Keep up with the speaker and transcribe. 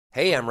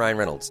Hey, I'm Ryan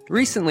Reynolds.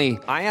 Recently,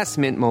 I asked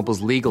Mint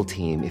Mobile's legal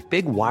team if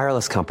big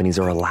wireless companies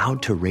are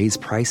allowed to raise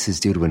prices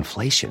due to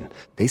inflation.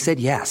 They said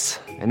yes.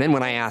 And then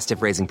when I asked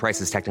if raising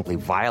prices technically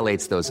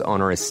violates those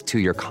onerous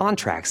two-year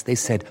contracts, they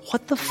said,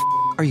 "What the f***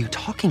 are you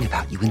talking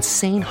about, you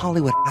insane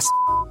Hollywood ass?"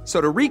 So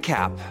to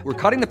recap, we're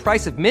cutting the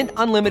price of Mint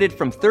Unlimited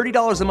from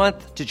 $30 a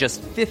month to just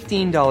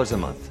 $15 a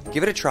month.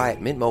 Give it a try at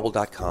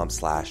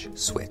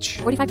mintmobile.com/switch.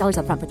 $45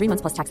 up front for 3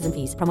 months plus taxes and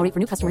fees. Promo rate for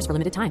new customers for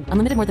limited time.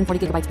 Unlimited more than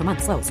 40 gigabytes per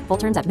month. Slows full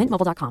terms at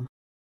mintmobile.com.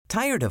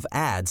 Tired of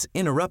ads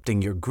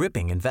interrupting your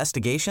gripping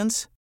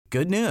investigations?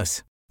 Good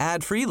news.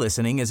 Ad-free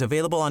listening is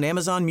available on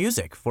Amazon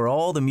Music for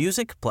all the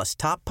music plus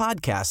top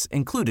podcasts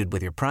included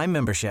with your Prime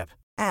membership.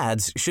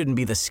 Ads shouldn't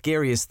be the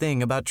scariest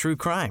thing about true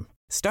crime.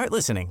 Start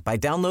listening by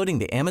downloading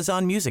the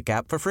Amazon Music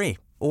app for free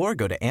or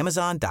go to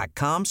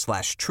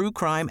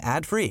amazon.com/truecrime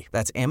ad-free.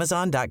 That's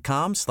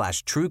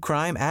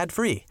amazon.com/truecrime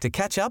ad-free to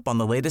catch up on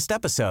the latest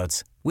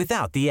episodes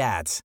without the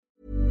ads.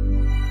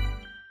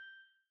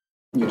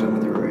 You're done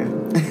with your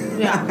Oreo?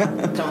 Yeah,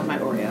 done with my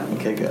Oreo.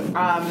 Okay, good.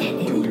 Do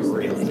you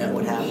really know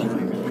what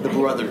happened? The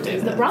brother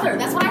did. The brother,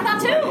 that's what I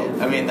thought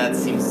too. I mean, that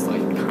seems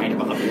like kind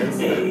of obvious.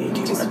 Hey,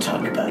 do you want to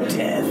talk about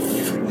death?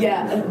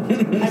 Yeah. I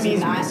mean,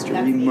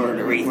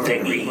 Murdery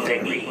thingy.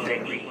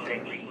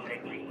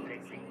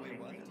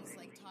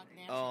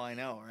 Oh, I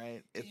know,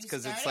 right? It's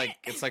because it's like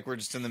we're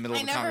just in the middle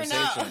of a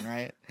conversation,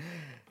 right?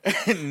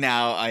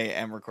 Now I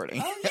am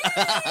recording.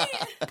 Oh,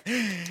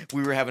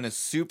 We were having a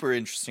super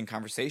interesting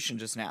conversation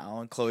just now,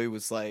 and Chloe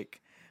was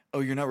like, "Oh,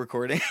 you're not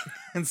recording?"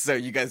 And so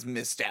you guys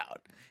missed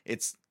out.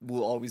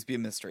 Will always be a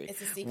mystery.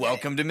 It's a secret.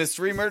 Welcome to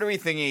Mystery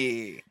Murdery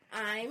Thingy.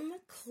 I'm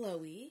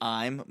Chloe.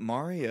 I'm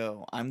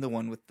Mario. I'm the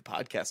one with the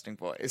podcasting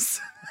voice.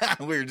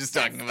 We were just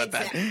talking about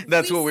that. Exactly.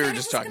 That's what we were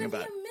just talking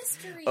about. Be a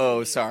mystery.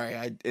 Oh, sorry.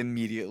 I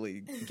immediately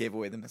gave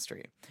away the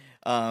mystery.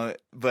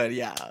 But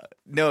yeah,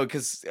 no,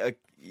 because I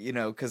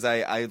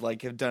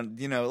like have done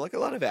like a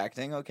lot of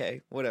acting.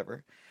 Okay,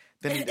 whatever.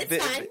 Been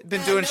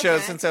doing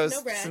shows since I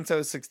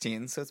was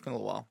 16, so it's been a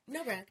little while.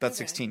 No brag. About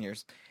 16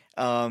 years.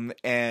 And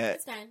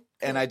It's fine.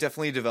 and I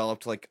definitely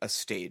developed like a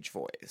stage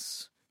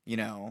voice,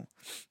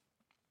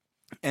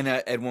 And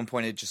at one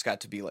point, it just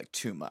got to be like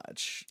too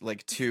much,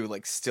 like too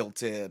like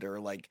stilted or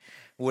like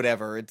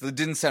whatever. It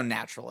didn't sound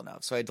natural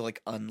enough, so I had to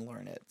like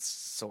unlearn it,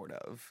 sort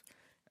of.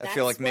 I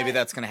feel like maybe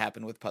that's going to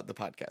happen with the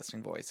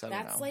podcasting voice. I don't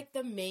know. That's like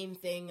the main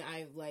thing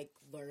I like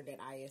learned at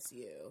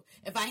ISU.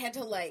 If I had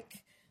to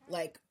like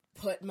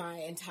put my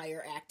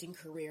entire acting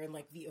career in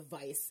like the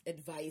advice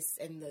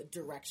and the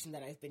direction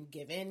that I've been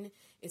given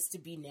is to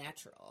be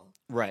natural.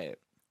 Right.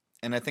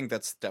 And I think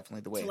that's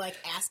definitely the way. To like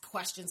ask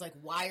questions like,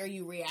 why are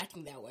you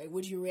reacting that way?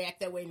 Would you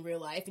react that way in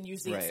real life? And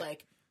usually it's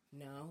like,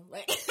 no.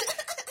 Like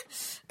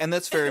And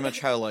that's very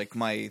much how like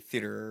my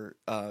theater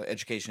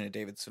education at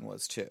Davidson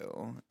was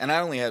too. And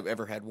I only have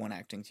ever had one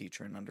acting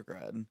teacher in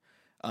undergrad,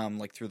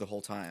 like through the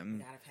whole time.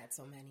 God, I've had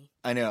so many.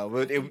 I know,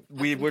 but it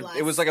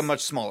was like a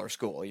much smaller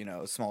school,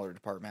 a smaller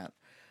department,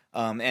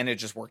 and it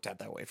just worked out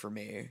that way for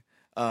me.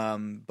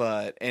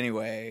 But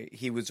anyway,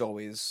 he was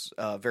always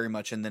very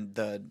much in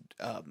the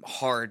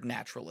hard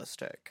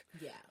naturalistic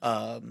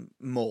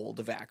mold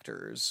of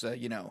actors,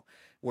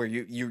 where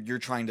you're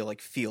trying to like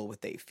feel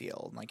what they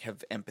feel and like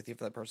have empathy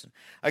for that person.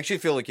 I actually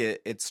feel like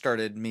it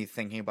started me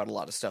thinking about a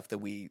lot of stuff that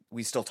we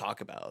still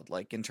talk about,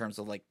 like in terms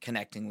of like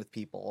connecting with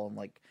people and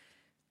like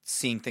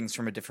seeing things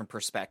from a different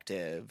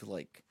perspective,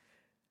 like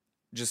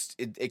just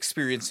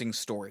experiencing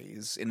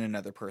stories in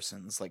another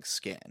person's like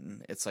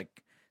skin. It's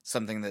like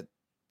something that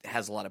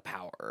has a lot of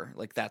power.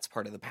 Like that's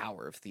part of the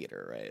power of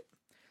theater, right?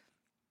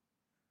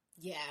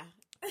 Yeah.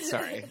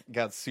 Sorry,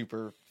 got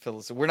super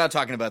philosophical. We're not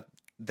talking about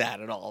that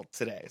at all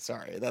today.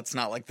 Sorry, that's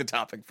not like the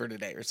topic for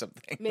today or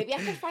something. Maybe I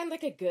could find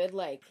like a good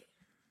like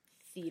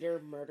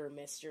theater murder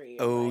mystery.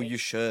 Oh, like, you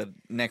should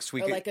next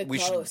week. or like a we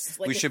ghost. should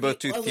Like we a should both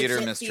do theater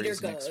legit mysteries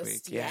theater next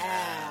ghost. week.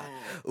 Yeah.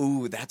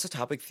 Ooh, that's a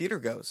topic. Theater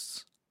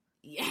ghosts.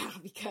 Yeah,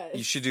 because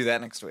You should do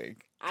that next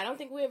week. I don't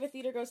think we have a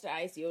theater ghost at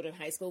ISU. But in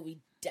high school, we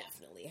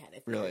definitely had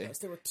a theater Really?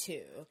 ghost. There were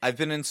two. I've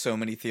been in so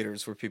many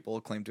theaters where people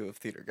claim to have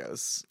theater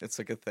ghosts. It's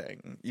like a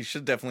thing. You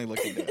should definitely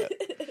look into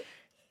it.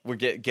 We're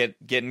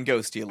getting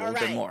ghosty a little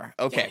bit more.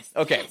 Okay, Yes,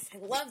 okay. yes, I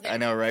love that. I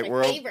know, right?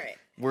 My favorite.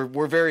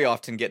 We're very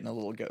often getting a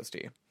little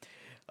ghosty.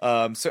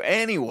 So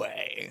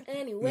anyway,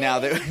 now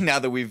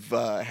that we've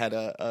had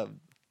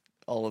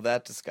all of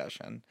that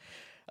discussion,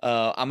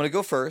 I'm gonna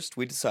go first.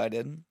 We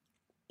decided.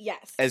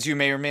 Yes. As you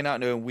may or may not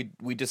know,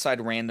 we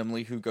decide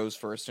randomly who goes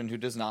first and who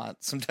does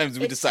not. Sometimes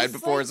we decide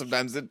before, like,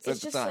 sometimes it's at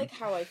the just time. like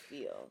how I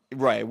feel.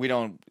 Right,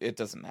 it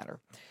doesn't matter.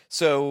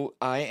 So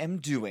I am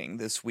doing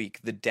this week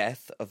the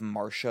death of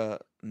Marcia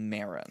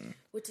Maron.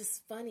 Which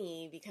is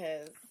funny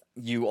because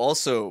You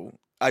also,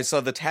 I saw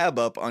the tab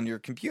up on your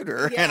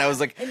computer and I was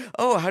like,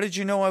 oh, how did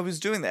you know I was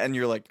doing that? And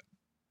you're like,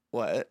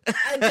 what?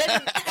 and then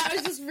I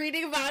was just reading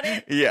reading about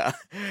it. Yeah.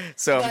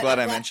 So But I'm glad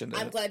I mentioned it.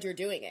 I'm glad you're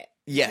doing it.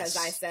 Yes.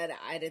 Because I said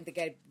I didn't think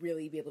I'd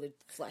really be able to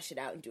flesh it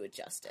out and do it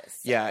justice.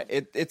 So. Yeah,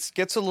 it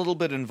gets a little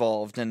bit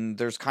involved, and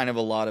there's kind of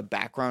a lot of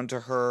background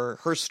to her.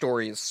 Her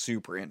story is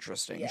super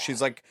interesting. Yeah.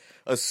 She's like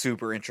a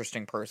super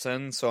interesting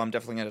person, so I'm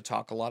definitely going to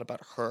talk a lot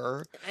about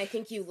her. I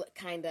think you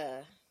kind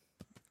of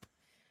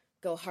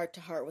go heart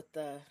to heart with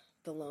the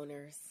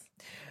loners.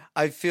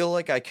 I feel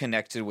like I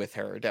connected with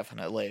her,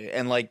 definitely.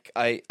 And like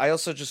I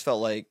also just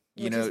felt like,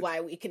 Which is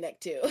why we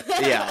connect too.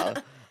 yeah.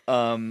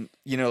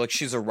 Like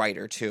she's a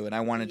writer too, and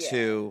I wanted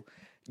to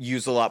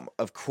use a lot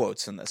of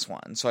quotes in this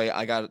one. So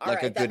I got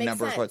like a good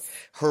number of quotes.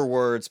 Her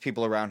words,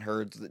 people around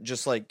her,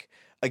 just like,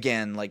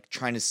 again, like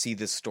trying to see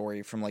this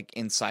story from like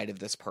inside of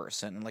this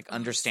person and like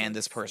understand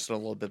this person a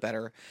little bit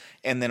better.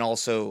 And then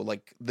also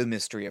like the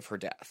mystery of her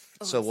death.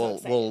 So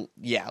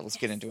let's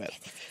get into it.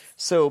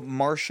 So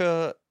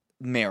Marcia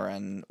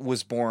Maron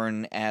was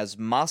born as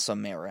Masa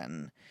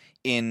Maron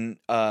in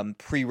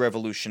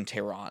pre-revolution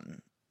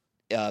Tehran,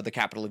 the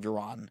capital of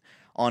Iran,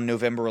 on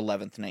November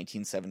 11th,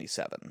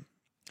 1977.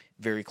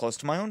 Very close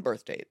to my own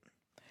birth date.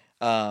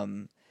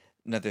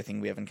 Another thing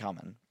we have in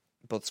common.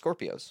 Both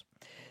Scorpios.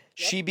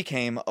 Yep. She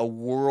became a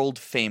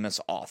world-famous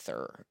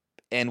author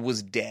and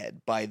was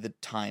dead by the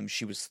time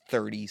she was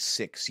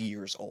 36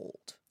 years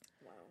old.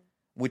 Wow.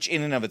 Which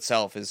in and of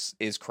itself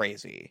is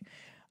crazy.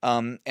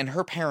 And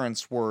her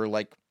parents were,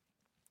 like,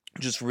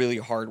 just really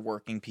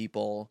hardworking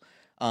people,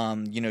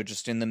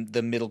 just in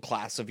the middle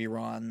class of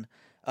Iran.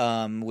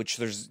 Which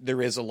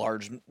there is a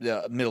large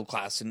middle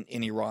class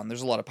in Iran.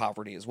 There's a lot of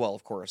poverty as well,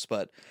 of course,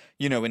 but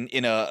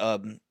in a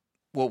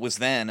what was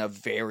then a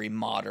very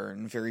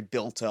modern, very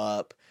built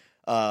up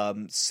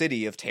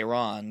city of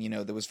Tehran,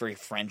 that was very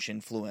French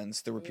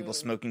influenced. There were people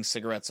smoking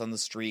cigarettes on the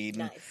street,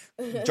 and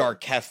dark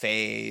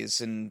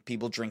cafes, and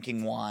people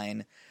drinking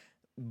wine.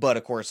 But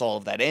of course, all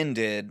of that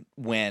ended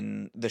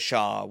when the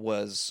Shah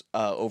was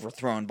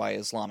overthrown by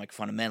Islamic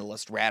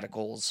fundamentalist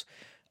radicals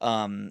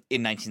in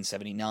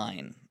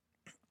 1979.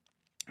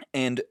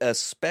 And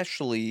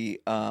especially,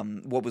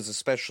 what was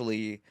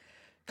especially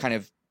kind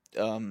of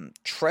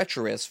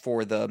treacherous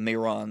for the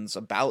Marons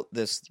about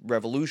this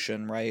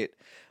revolution, right,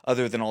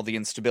 other than all the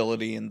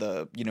instability and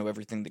the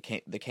everything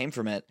that came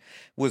from it,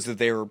 was that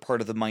they were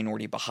part of the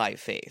minority Baha'i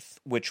faith,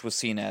 which was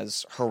seen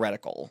as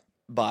heretical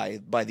by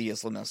the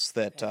Islamists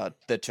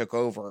that took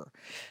over.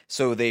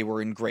 So they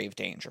were in grave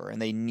danger,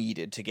 and they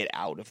needed to get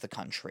out of the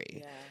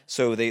country. Yeah.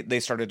 So they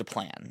started to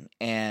plan,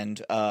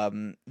 and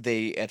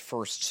they at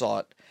first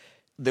thought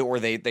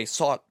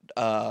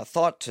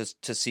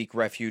to seek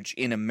refuge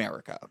in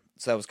America.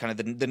 So that was kind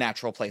of the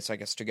natural place, I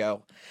guess, to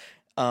go.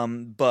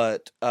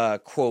 But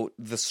quote,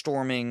 the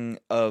storming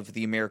of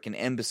the American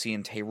embassy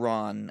in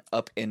Tehran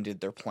upended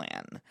their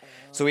plan.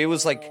 So it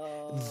was like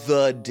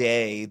the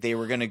day they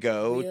were going to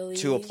go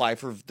to apply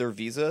for their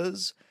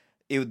visas.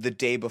 The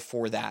day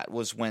before that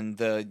was when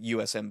the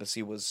U.S.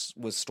 embassy was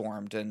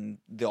stormed, and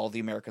all the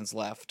Americans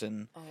left.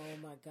 And oh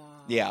my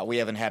god! Yeah, we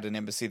haven't had an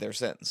embassy there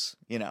since.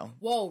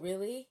 Whoa,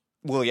 really?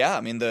 Well, yeah.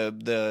 I mean,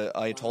 the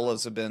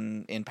Ayatollahs have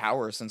been in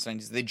power since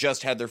 90s. They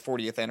just had their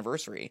 40th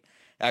anniversary,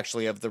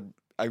 actually, of the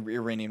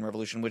Iranian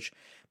Revolution, which,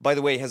 by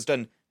the way, has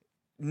done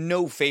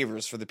no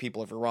favors for the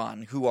people of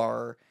Iran, who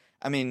are,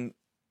 I mean,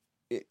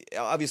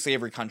 obviously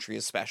every country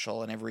is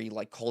special and every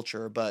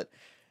culture, but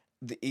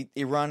the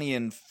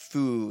Iranian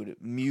food,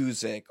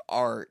 music,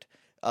 art,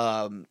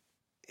 rug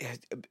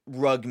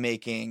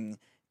making,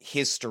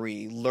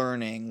 history,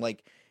 learning,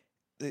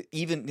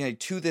 even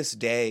to this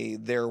day,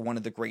 they're one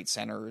of the great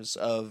centers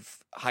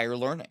of higher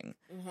learning,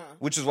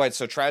 which is why it's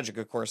so tragic,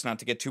 of course, not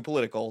to get too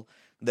political,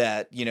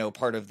 that,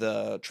 part of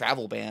the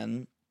travel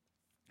ban,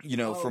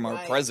 from our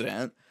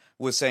president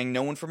was saying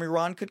no one from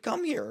Iran could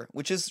come here,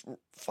 which is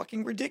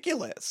fucking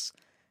ridiculous.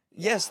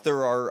 Yeah. Yes,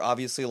 there are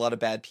obviously a lot of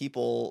bad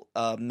people,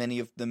 many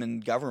of them in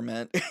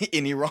government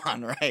in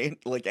Iran, right?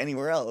 Like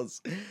anywhere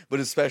else,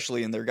 but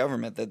especially in their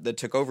government that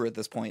took over at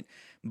this point.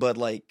 But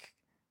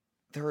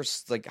there are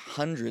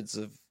hundreds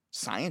of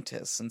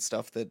scientists and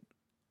stuff that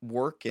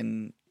work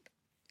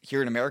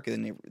here in America,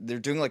 and they're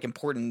doing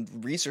important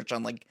research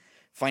on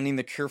finding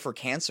the cure for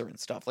cancer and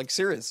stuff.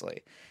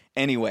 Seriously.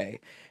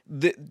 Anyway,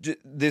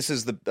 this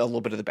is a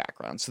little bit of the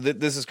background. So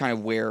this is kind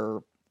of where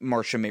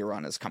Marcia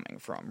Maron is coming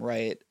from,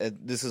 right?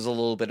 This is a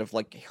little bit of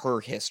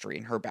her history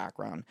and her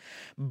background,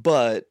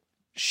 but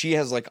she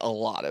has a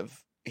lot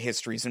of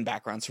histories and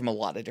backgrounds from a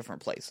lot of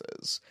different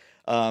places.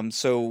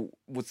 So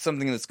with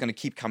something that's going to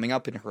keep coming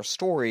up in her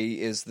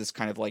story is this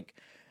kind of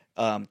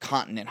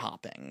continent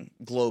hopping,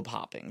 globe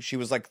hopping. She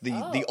was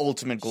the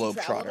ultimate globe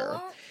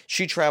trotter.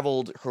 She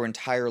traveled her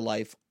entire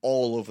life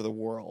all over the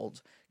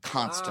world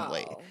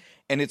constantly. Wow.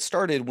 And it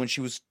started when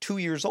she was 2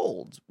 years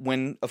old,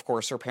 when, of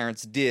course, her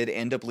parents did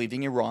end up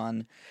leaving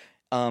Iran,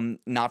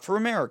 not for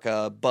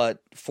America,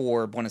 but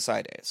for Buenos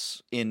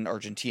Aires in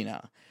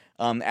Argentina,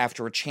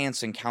 after a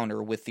chance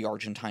encounter with the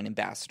Argentine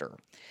ambassador.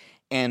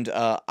 And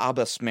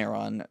Abbas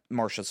Maron,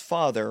 Marcia's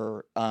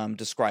father,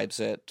 describes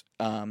it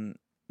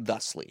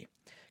thusly.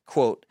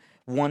 Quote,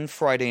 One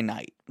Friday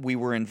night, we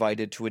were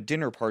invited to a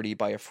dinner party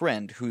by a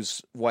friend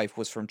whose wife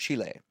was from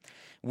Chile.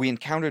 We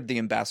encountered the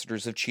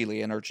ambassadors of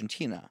Chile and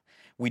Argentina.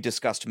 We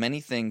discussed many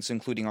things,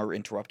 including our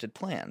interrupted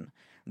plan.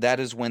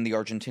 That is when the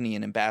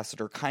Argentinian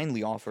ambassador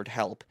kindly offered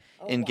help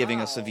in giving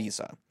us a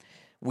visa.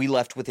 We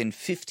left within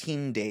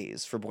 15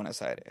 days for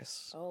Buenos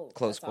Aires. Oh,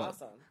 Close that's quote.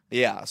 awesome.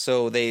 Yeah,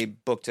 so they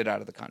booked it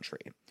out of the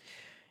country.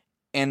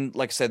 And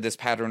like I said, this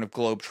pattern of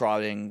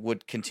globetrotting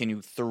would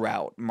continue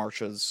throughout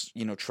Marcia's,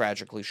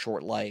 tragically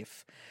short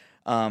life,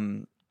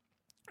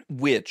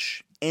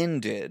 which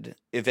ended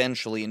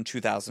eventually in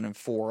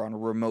 2004 on a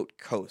remote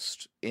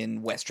coast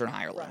in Western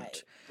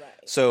Ireland. Right.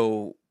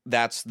 So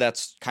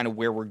that's kind of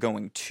where we're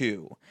going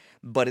to.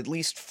 But at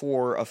least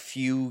for a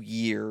few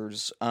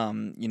years,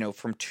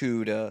 from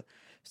 2 to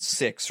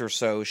 6 or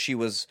so, she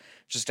was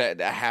just a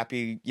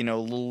happy,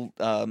 little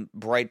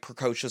bright,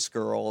 precocious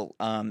girl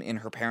in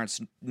her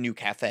parents' new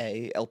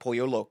cafe, El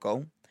Pollo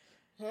Loco,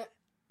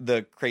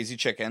 the Crazy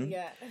Chicken,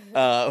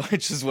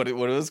 which is what it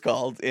was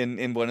called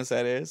in Buenos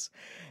Aires.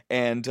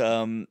 And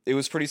it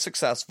was pretty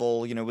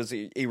successful. It was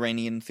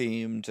Iranian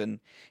themed,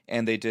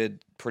 and they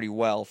did pretty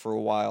well for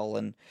a while.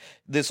 And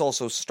this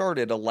also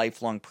started a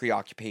lifelong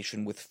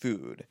preoccupation with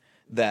food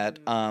that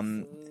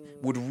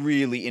would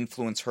really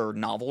influence her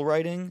novel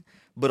writing,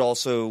 but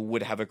also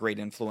would have a great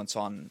influence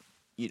on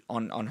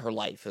her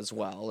life as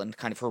well, and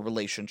kind of her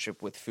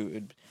relationship with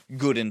food,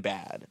 good and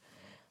bad.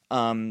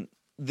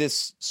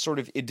 This sort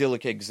of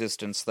idyllic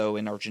existence, though,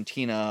 in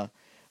Argentina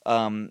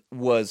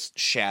was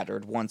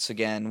shattered once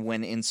again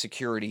when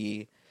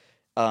insecurity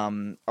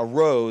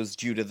arose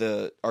due to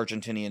the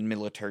Argentinian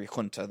military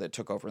junta that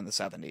took over in the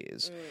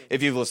 70s.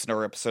 If you've listened to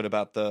our episode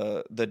about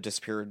the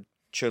disappeared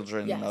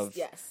children of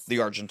the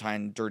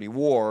Argentine Dirty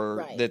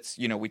War, that's,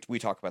 we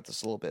talk about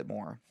this a little bit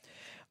more.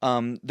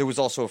 There was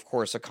also, of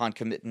course, a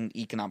concomitant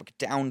economic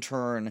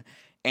downturn,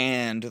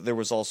 and there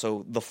was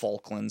also the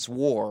Falklands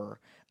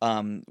War,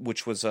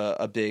 which was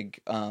a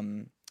big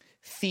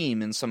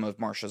theme in some of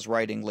Marcia's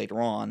writing later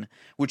on,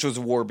 which was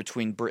a war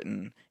between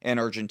Britain and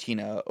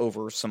Argentina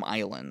over some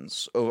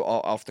islands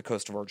off the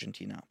coast of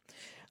Argentina.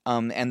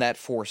 And that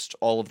forced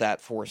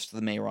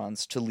the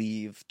Meyrons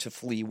to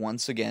flee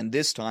once again.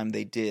 This time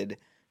they did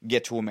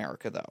get to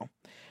America, though,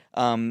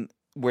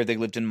 where they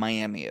lived in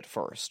Miami at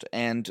first.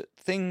 And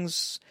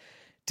things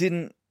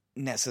didn't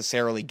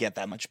necessarily get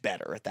that much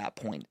better at that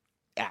point,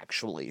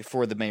 actually,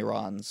 for the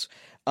Meyrons.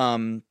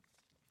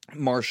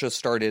 Marcia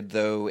started,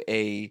 though,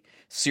 a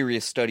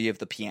serious study of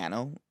the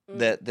piano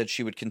that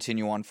she would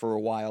continue on for a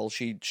while.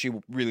 She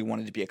really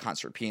wanted to be a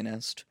concert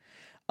pianist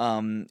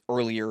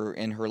earlier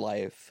in her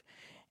life.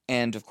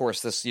 And, of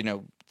course, this,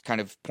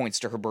 kind of points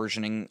to her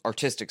burgeoning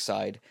artistic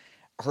side.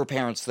 Her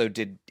parents, though,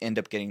 did end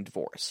up getting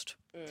divorced.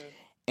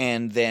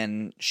 And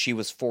then she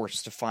was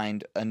forced to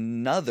find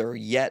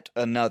yet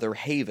another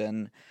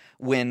haven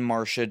when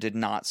Marcia did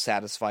not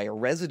satisfy a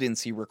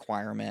residency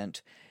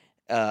requirement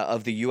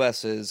of the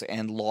U.S.'s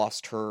and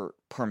lost her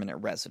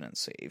permanent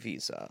residency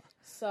visa.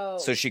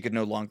 So she could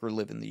no longer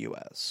live in the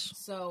U.S.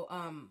 So,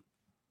 how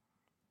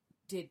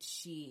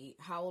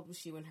old was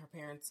she when her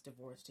parents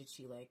divorced? Did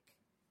she,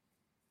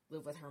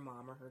 live with her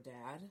mom or her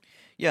dad?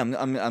 Yeah,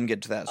 I'm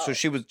getting to that. Oh. So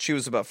she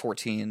was about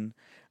 14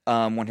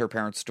 when her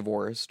parents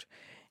divorced.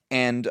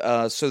 And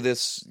so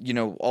this,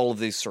 all of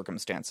these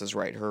circumstances,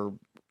 right? Her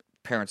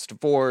parents'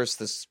 divorce,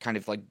 this kind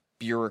of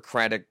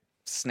bureaucratic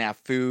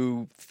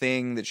snafu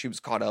thing that she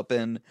was caught up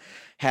in,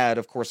 had,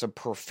 of course, a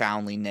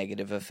profoundly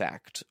negative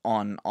effect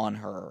on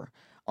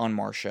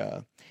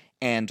Marcia.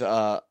 And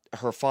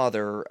her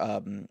father,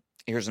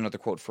 here's another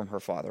quote from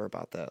her father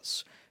about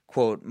this.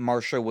 Quote,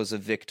 Marcia was a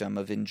victim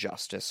of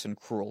injustice and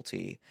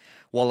cruelty.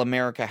 While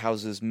America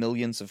houses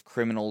millions of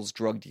criminals,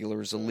 drug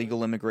dealers,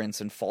 illegal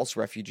immigrants, and false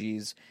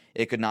refugees,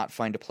 it could not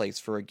find a place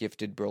for a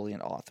gifted,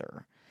 brilliant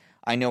author.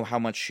 I know how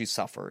much she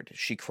suffered.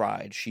 She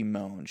cried. She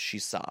moaned. She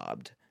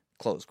sobbed.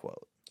 Close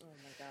quote. Oh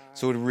my God.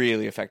 So it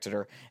really affected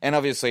her. And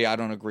obviously, I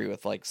don't agree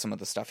with some of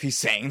the stuff he's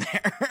saying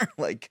there.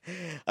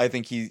 I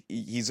think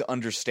he's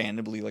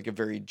understandably a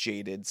very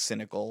jaded,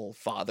 cynical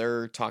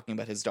father talking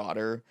about his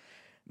daughter,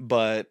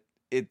 but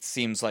it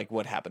seems like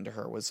what happened to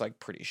her was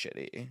pretty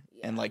shitty,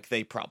 and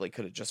they probably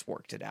could have just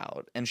worked it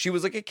out. And she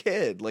was a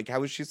kid. How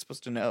was she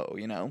supposed to know?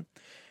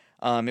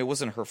 It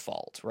wasn't her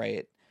fault,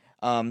 right?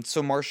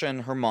 So Marcia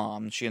and her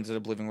mom, she ended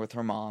up living with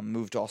her mom,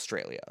 moved to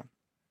Australia.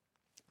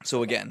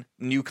 So again,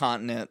 new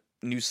continent,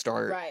 new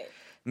start. Right.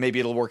 Maybe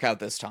it'll work out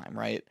this time,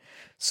 right?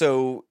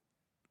 So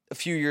a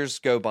few years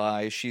go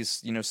by.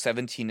 She's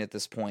 17 at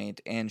this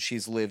point, and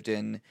she's lived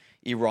in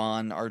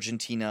Iran,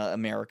 Argentina,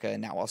 America,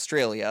 and now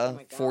Australia.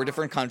 4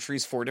 different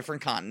countries, 4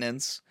 different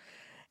continents.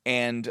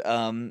 And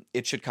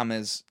it should come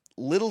as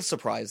little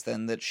surprise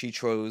then that she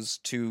chose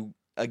to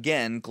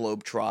again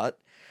globetrot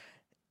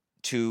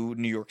to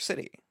New York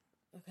City.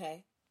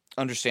 Okay.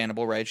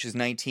 Understandable, right? She's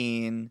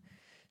 19.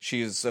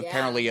 She's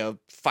apparently a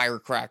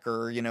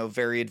firecracker,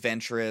 very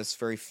adventurous,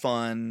 very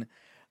fun.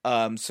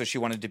 So she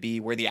wanted to be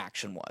where the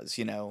action was,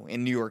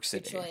 in New York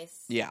City. Good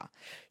choice. Yeah.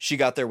 She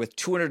got there with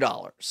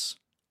 $200.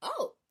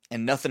 Oh.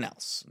 and nothing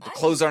else. The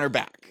clothes on her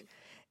back.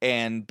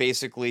 And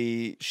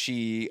basically,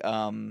 she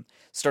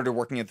started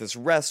working at this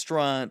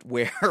restaurant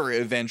where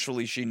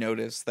eventually she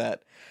noticed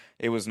that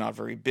it was not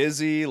very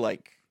busy,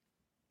 like,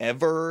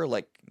 ever.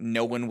 Like,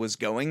 no one was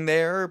going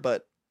there,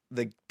 but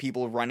the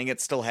people running it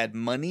still had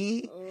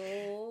money.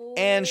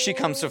 And she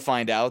comes to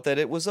find out that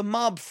it was a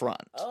mob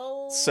front.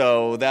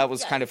 So that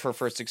was kind of her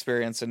first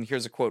experience. And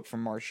here's a quote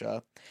from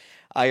Marcia.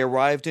 I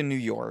arrived in New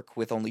York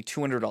with only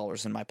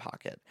 $200 in my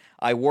pocket.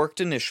 I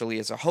worked initially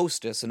as a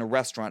hostess in a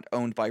restaurant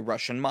owned by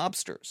Russian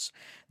mobsters.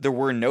 There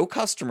were no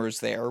customers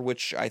there,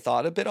 which I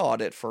thought a bit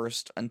odd at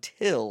first,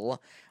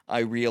 until I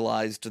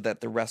realized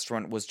that the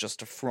restaurant was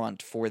just a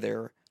front for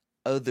their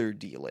other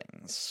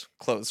dealings.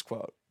 Close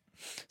quote.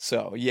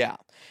 So, yeah.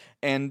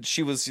 And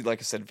she was, like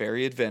I said,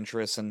 very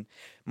adventurous. And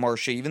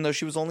Marcia, even though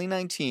she was only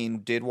 19,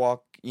 did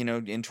walk,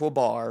 into a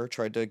bar,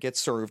 tried to get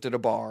served at a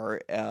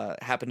bar.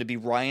 Happened to be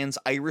Ryan's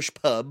Irish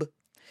Pub.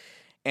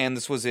 And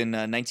this was in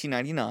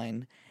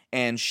 1999.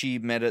 And she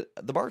met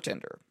the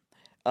bartender,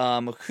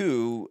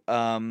 who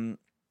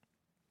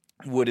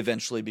would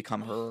eventually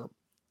become her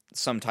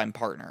sometime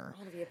partner. I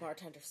want to be a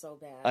bartender so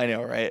bad. I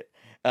know, right?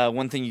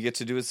 One thing you get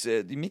to do is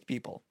you meet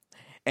people.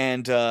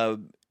 And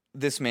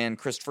this man,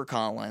 Christopher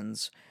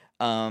Collins,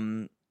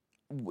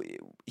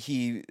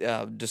 he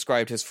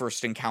described his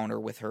first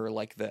encounter with her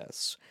like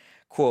this.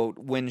 Quote,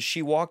 when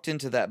she walked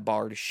into that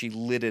bar, she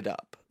lit it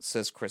up,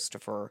 says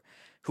Christopher,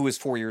 who is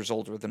 4 years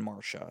older than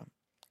Marcia.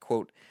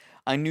 Quote,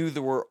 I knew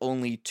there were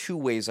only two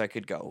ways I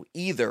could go.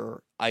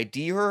 Either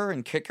ID her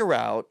and kick her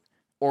out,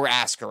 or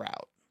ask her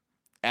out.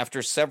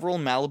 After several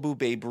Malibu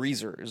Bay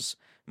breezers,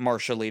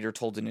 Marcia later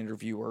told an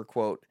interviewer,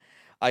 quote,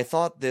 I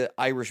thought the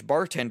Irish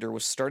bartender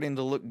was starting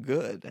to look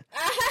good.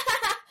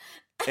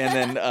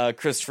 And then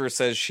Christopher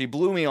says, she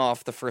blew me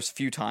off the first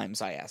few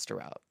times I asked her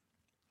out.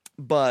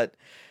 But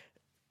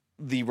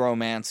the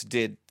romance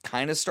did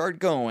kind of start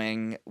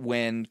going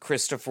when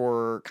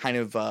Christopher kind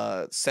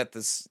of set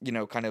this,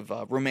 kind of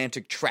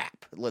romantic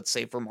trap, let's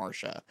say, for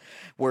Marcia,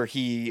 where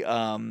he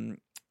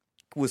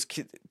was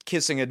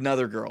kissing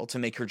another girl to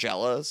make her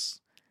jealous.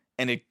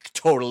 And it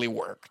totally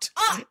worked.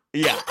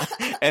 Yeah.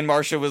 And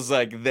Marcia was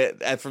like,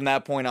 from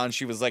that point on,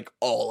 she was like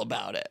all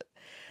about it.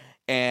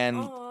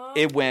 And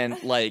it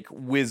went like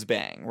whiz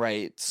bang,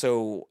 right?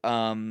 So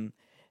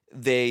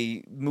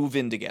they move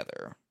in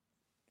together,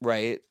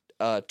 right?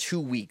 2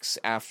 weeks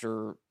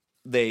after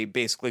they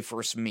basically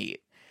first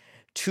meet.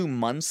 2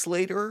 months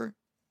later,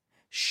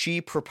 she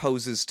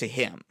proposes to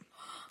him.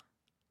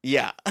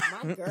 Yeah.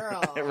 My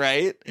girl.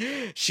 Right?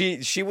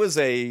 She was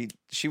a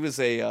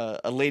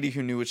lady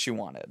who knew what she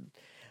wanted.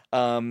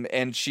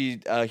 And she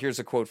here's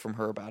a quote from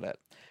her about it.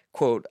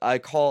 Quote,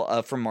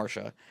 from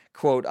Marcia.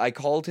 Quote, I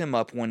called him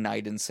up one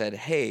night and said,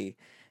 "Hey,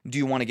 do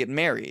you want to get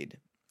married?"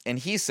 And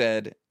he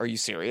said, "Are you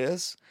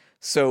serious?"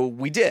 So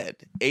we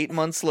did. 8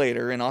 months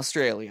later in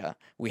Australia.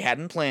 We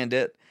hadn't planned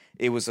it.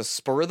 It was a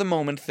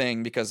spur-of-the-moment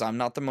thing because I'm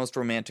not the most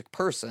romantic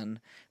person,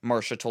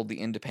 Marcia told The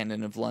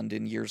Independent of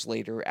London years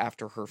later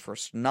after her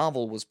first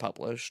novel was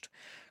published.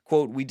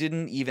 Quote, we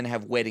didn't even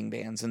have wedding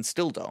bands and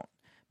still don't,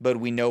 but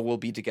we know we'll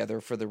be together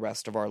for the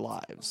rest of our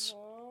lives.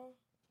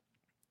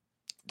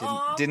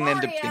 Didn't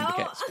end up being the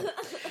case.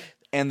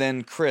 And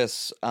then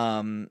Chris,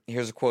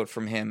 here's a quote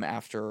from him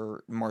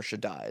after Marcia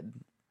died.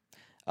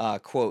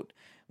 Quote,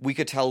 we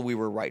could tell we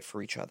were right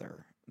for each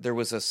other. There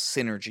was a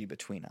synergy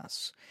between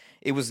us.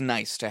 It was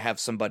nice to have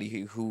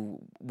somebody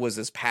who was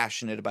as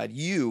passionate about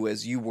you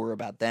as you were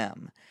about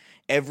them.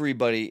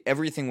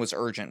 Everything was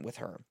urgent with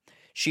her.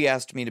 She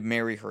asked me to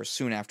marry her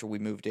soon after we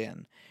moved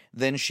in.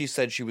 Then she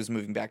said she was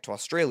moving back to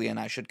Australia and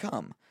I should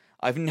come.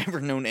 I've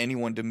never known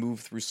anyone to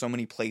move through so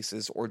many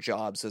places or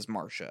jobs as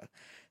Marcia.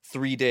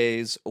 3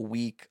 days, a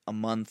week, a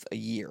month, a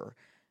year.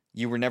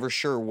 You were never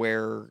sure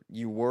where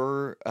you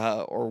were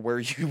or where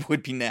you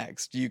would be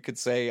next. You could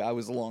say I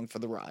was along for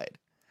the ride.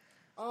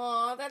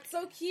 Oh, that's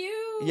so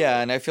cute. Yeah,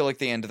 and I feel like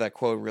the end of that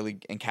quote really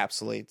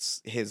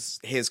encapsulates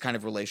his kind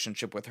of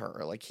relationship with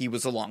her. Like, he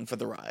was along for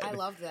the ride. I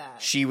love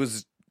that. She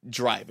was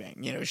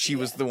driving. She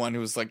was the one who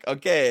was like,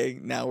 okay,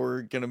 now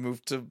we're going to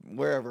move to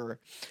wherever.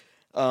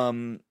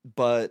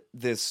 But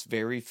this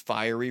very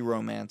fiery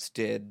romance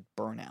did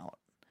burn out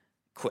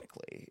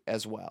quickly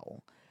as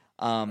well.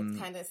 It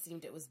kind of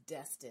seemed it was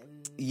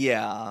destined.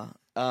 Yeah.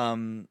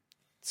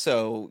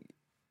 So,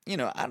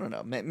 I don't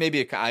know.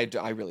 Maybe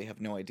I really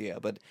have no idea,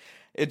 but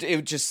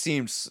it just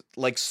seems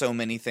like so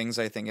many things,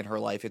 I think, in her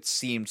life. It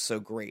seemed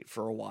so great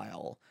for a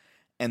while,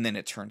 and then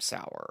it turned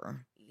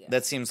sour. Yeah.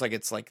 That seems like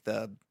it's like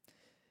the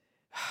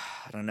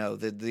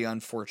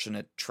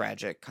unfortunate,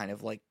 tragic kind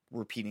of like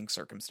repeating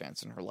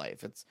circumstance in her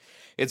life.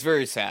 It's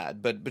very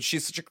sad, but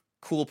she's such a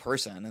cool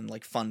person and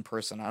like fun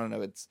person. I don't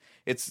know.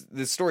 It's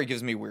this story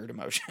gives me weird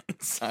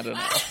emotions. I don't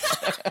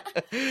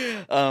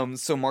know.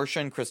 So Marcia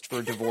and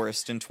Christopher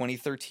divorced in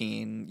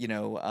 2013,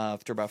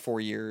 after about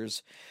 4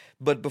 years.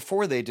 But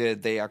before they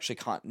did, they actually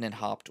continent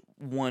hopped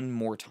one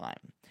more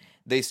time.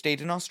 They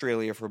stayed in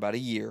Australia for about a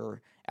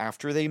year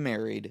after they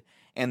married,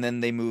 and then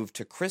they moved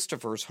to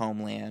Christopher's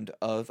homeland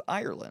of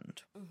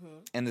Ireland.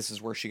 And this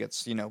is where she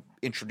gets,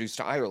 introduced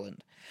to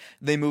Ireland.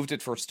 They moved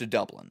at first to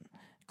Dublin.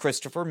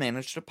 Christopher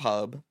managed a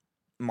pub.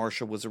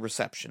 Marcia was a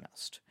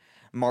receptionist.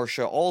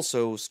 Marcia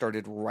also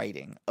started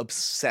writing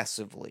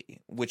obsessively,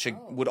 which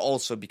would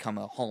also become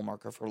a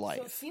hallmark of her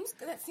life.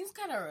 So that seems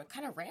kind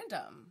of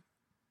random.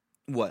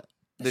 What?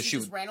 That she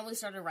just randomly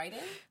started writing?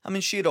 I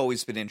mean, she had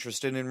always been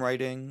interested in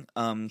writing.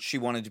 She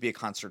wanted to be a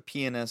concert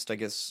pianist. I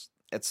guess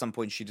at some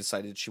point she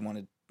decided she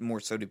wanted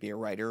more so to be a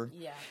writer.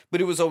 Yeah. But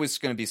it was always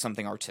going to be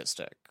something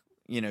artistic.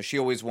 She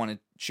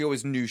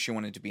always knew she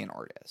wanted to be an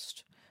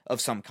artist of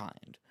some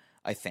kind,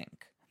 I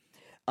think.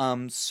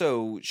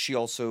 So she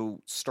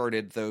also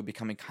started, though,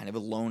 becoming kind of a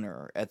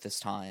loner at this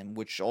time,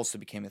 which also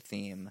became a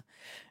theme.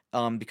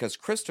 Because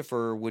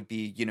Christopher would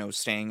be,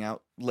 staying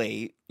out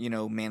late,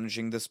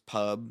 managing this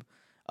pub,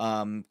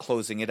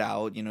 closing it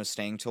out,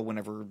 staying till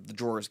whenever the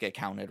drawers get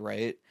counted,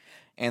 right?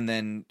 And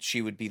then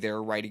she would be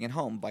there writing at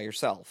home by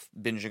herself,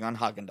 binging on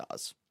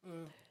Haagen-Dazs,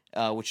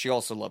 which she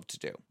also loved to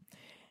do.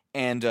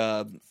 And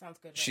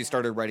she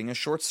started writing a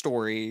short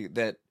story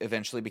that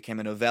eventually became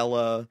a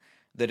novella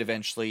that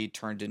eventually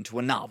turned into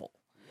a novel.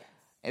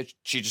 Yes.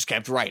 She just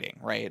kept writing,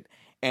 right?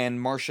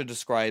 And Marcia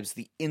describes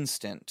the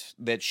instant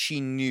that she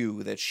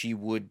knew that she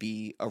would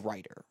be a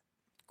writer.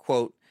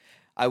 Quote,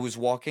 "I was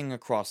walking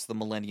across the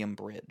Millennium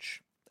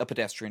Bridge, a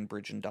pedestrian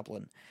bridge in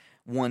Dublin,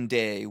 one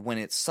day when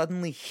it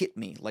suddenly hit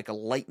me like a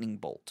lightning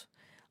bolt.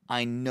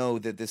 I know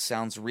that this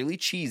sounds really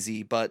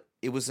cheesy, but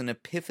it was an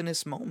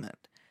epiphanous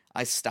moment.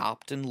 I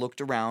stopped and looked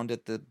around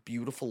at the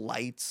beautiful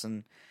lights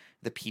and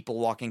the people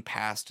walking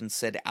past and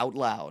said out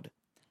loud,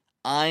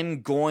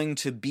 'I'm going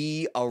to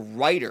be a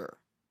writer.'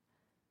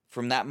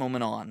 From that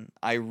moment on,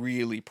 I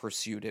really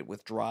pursued it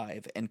with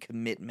drive and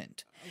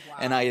commitment. Wow.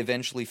 And I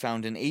eventually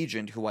found an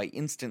agent who I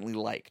instantly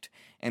liked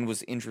and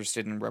was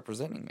interested in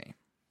representing me."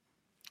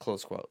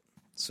 Close quote.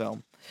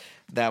 So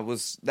that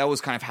was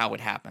kind of how it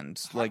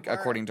happened,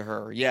 according to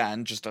her. Yeah,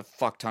 and just a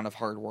fuck ton of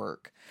hard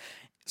work.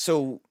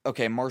 So,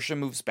 okay, Marcia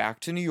moves back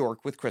to New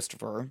York with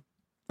Christopher.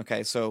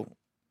 Okay, so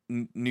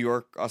New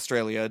York,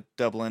 Australia,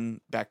 Dublin,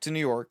 back to New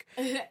York.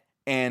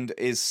 And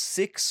is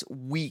 6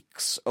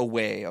 weeks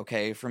away,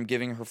 okay, from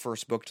giving her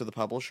first book to the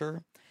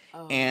publisher.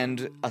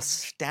 And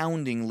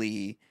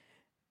astoundingly,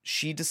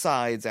 she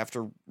decides,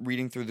 after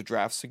reading through the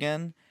drafts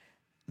again,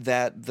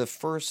 that the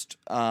first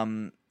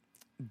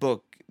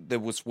book that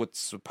was what's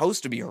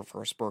supposed to be her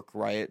first book,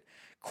 right,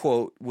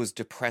 quote, "was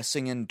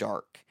depressing and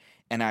dark.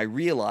 And I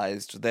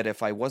realized that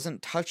if I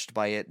wasn't touched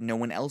by it, no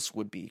one else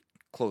would be,"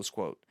 close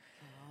quote.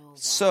 Oh, wow.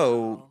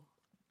 So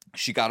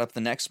she got up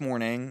the next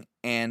morning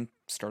and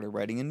started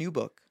writing a new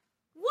book.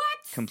 What?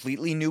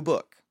 Completely new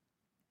book.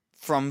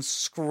 From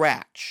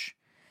scratch.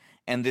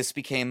 And this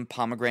became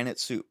Pomegranate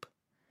Soup.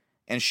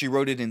 And she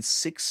wrote it in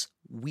 6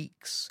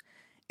 weeks.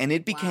 And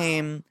it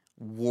became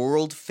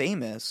world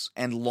famous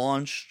and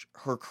launched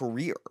her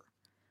career.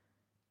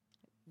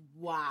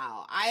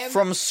 Wow.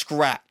 From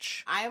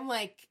scratch. I am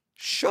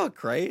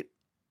shook, right?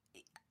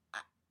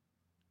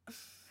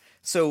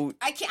 So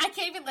I can't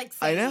even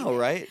say I know,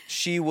 right?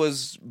 She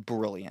was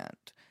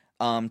brilliant.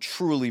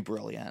 Truly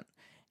brilliant.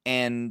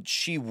 And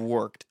she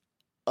worked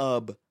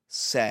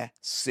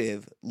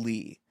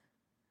obsessively.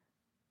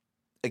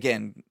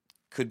 Again,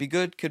 could be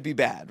good, could be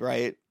bad,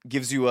 right?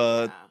 Gives you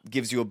a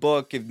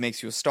book, it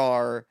makes you a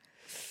star,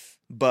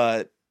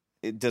 but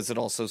does it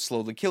also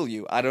slowly kill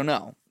you? I don't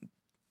know.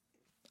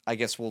 I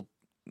guess we'll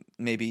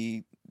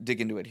maybe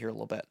dig into it here a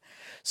little bit.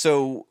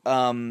 So,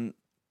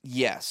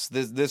 yes,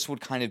 this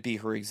would kind of be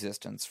her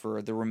existence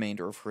for the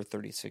remainder of her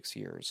 36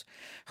 years.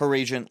 Her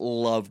agent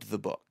loved the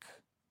book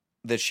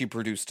that she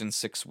produced in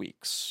 6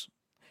 weeks.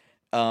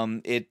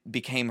 It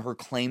became her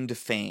claim to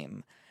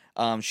fame.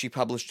 She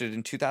published it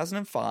in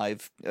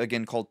 2005,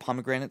 again called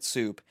Pomegranate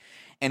Soup,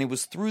 and it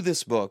was through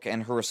this book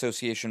and her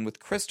association with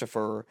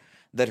Christopher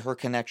that her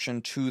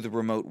connection to the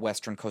remote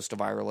western coast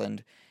of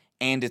Ireland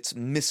and its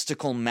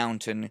mystical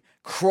mountain,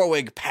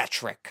 Croagh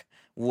Patrick,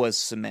 was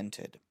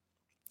cemented.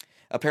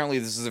 Apparently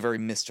this is a very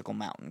mystical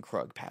mountain,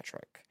 Croagh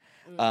Patrick.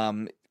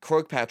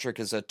 Croagh Patrick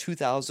is a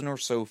 2,000 or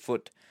so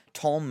foot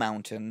tall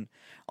mountain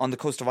on the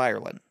coast of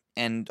Ireland,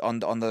 and on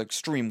the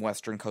extreme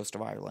western coast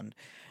of Ireland.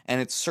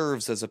 And it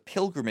serves as a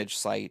pilgrimage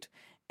site,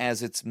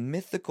 as its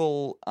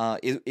mythical,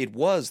 it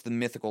was the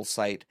mythical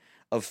site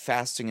of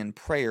fasting and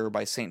prayer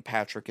by St.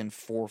 Patrick in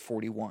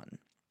 441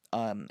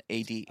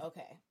 AD.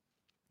 Okay.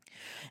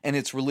 And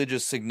its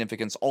religious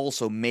significance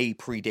also may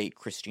predate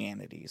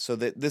Christianity. So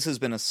that this has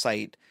been a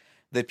site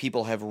that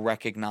people have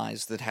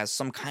recognized that has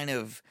some kind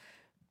of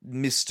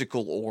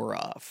mystical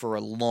aura for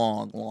a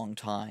long, long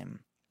time.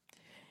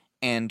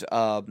 And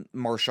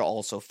Marcia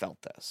also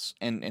felt this,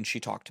 and she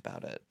talked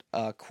about it.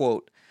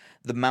 Quote,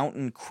 "The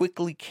mountain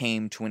quickly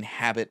came to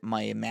inhabit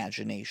my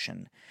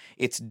imagination.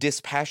 Its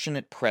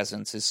dispassionate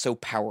presence is so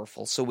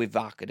powerful, so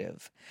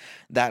evocative,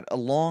 that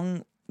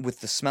along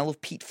with the smell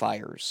of peat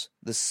fires,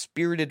 the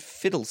spirited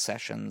fiddle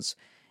sessions,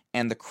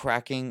 and the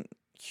cracking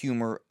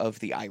humor of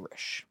the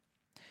Irish."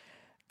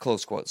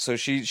 Close quote. So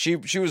she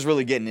was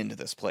really getting into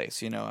this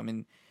place, you know. I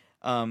mean,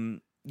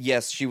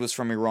 yes, she was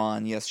from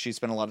Iran. Yes, she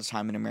spent a lot of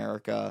time in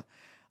America,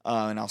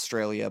 in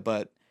Australia,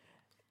 but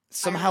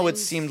somehow it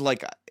seemed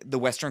like the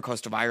western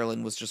coast of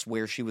Ireland was just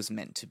where she was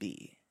meant to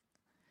be.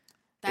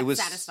 That's it was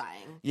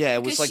satisfying. Yeah,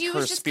 it was because like she her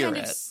was just spirit.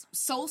 kind of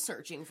soul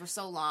searching for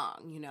so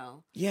long, you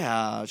know.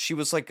 Yeah, she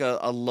was like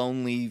a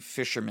lonely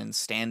fisherman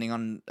standing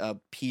on a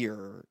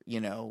pier, you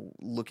know,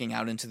 looking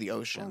out into the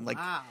ocean. Oh, like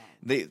wow.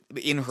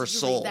 In her Did you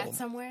soul. read that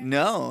somewhere?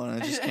 No, I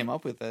just came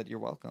up with it. You're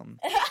welcome.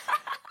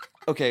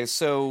 Okay,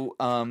 so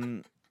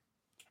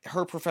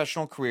her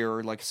professional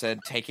career, like I said,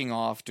 taking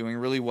off, doing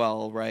really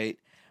well, right?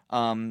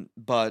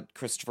 But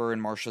Christopher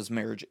and Marcia's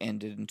marriage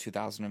ended in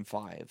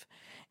 2005.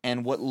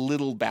 And what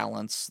little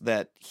balance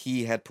that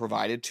he had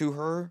provided to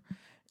her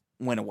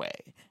went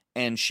away.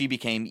 And she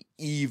became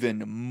even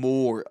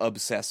more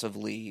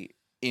obsessively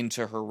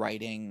into her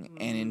writing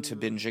and into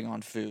binging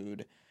on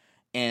food.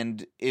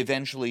 And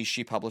eventually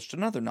she published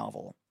another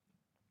novel.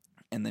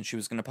 And then she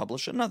was going to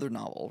publish another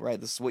novel, right?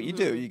 This is what you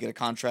do. You get a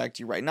contract,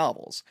 you write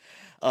novels.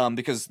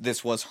 Because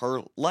this was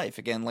her life.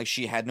 Again, like,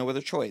 she had no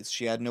other choice.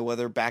 She had no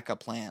other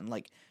backup plan.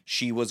 Like,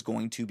 she was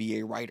going to be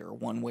a writer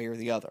one way or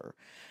the other.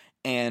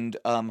 And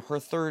her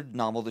third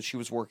novel that she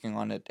was working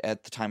on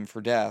at the time of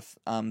her death,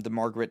 the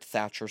Margaret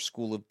Thatcher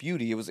School of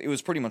Beauty, it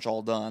was pretty much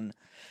all done.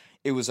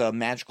 It was a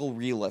magical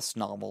realist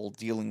novel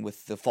dealing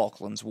with the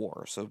Falklands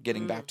War, so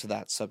getting back to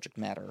that subject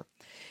matter.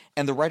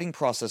 And the writing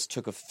process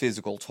took a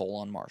physical toll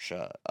on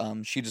Marcia.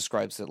 She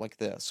describes it like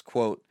this,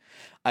 quote,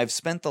 "I've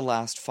spent the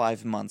last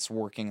 5 months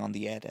working on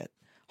the edit.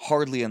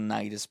 Hardly a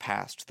night has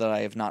passed that I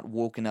have not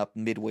woken up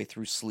midway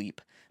through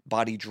sleep,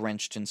 body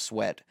drenched in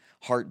sweat,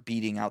 heart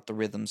beating out the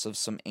rhythms of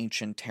some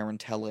ancient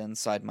tarantella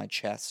inside my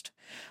chest.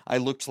 I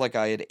looked like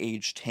I had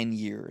aged 10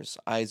 years,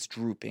 eyes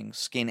drooping,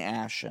 skin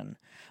ashen,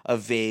 a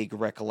vague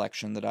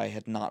recollection that I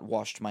had not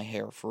washed my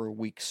hair for a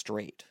week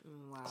straight."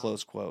 Wow.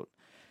 Close quote.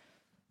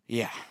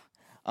 Yeah.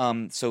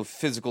 So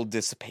physical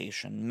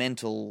dissipation,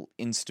 mental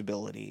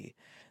instability,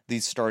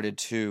 these started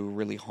to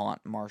really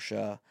haunt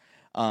Marcia,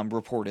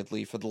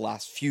 reportedly for the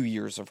last few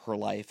years of her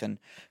life, and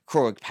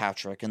Croagh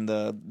Patrick and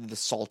the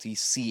salty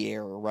sea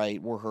air,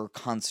 right, were her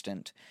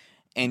constant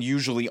and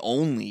usually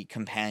only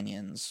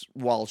companions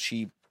while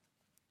she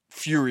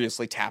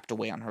furiously tapped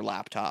away on her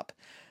laptop,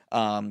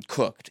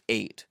 cooked,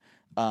 ate,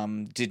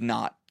 did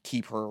not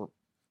keep her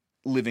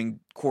living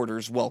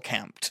quarters well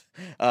kept,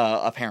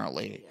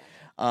 apparently.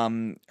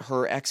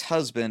 Her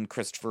ex-husband,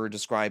 Christopher,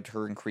 described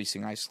her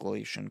increasing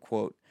isolation,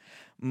 quote,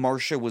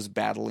 "Marcia was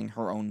battling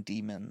her own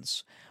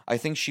demons. I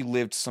think she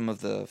lived some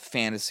of the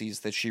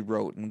fantasies that she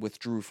wrote and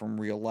withdrew from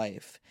real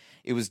life.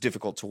 It was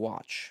difficult to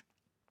watch.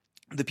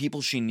 The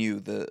people she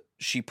knew,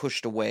 she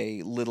pushed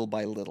away little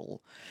by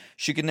little.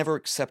 She could never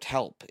accept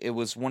help. It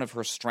was one of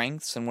her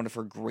strengths and one of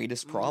her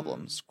greatest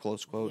problems,"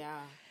 close quote.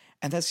 Yeah.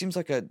 And that seems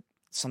like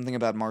something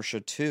about Marcia,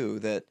 too,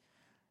 that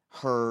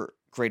her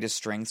greatest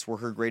strengths were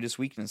her greatest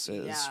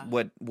weaknesses. Yeah.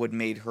 What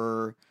made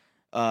her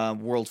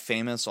world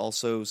famous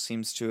also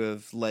seems to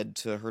have led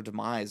to her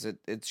demise.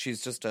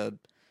 She's just a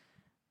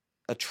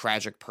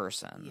tragic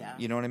person. Yeah.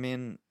 You know what I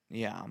mean?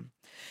 Yeah.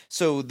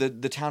 So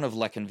the town of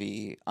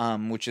Leconvie,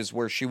 which is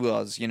where she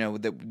was, you know,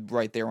 that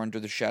right there under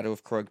the shadow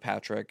of Croagh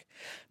Patrick,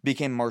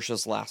 became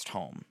Marcia's last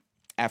home.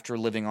 After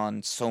living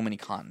on so many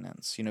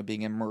continents, you know,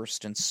 being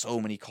immersed in so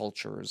many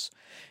cultures,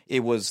 it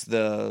was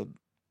the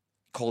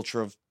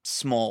culture of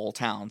small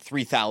town,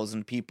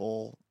 3,000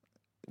 people,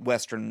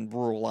 western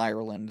rural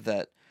Ireland,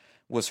 that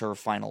was her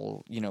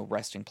final, you know,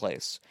 resting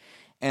place.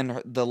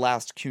 And the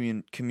last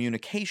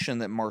communication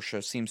that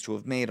Marcia seems to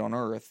have made on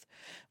Earth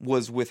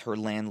was with her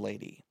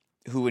landlady,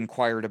 who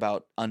inquired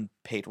about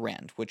unpaid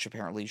rent, which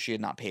apparently she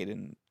had not paid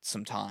in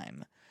some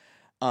time.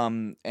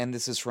 And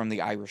this is from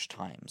the Irish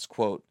Times,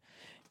 quote,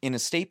 "In a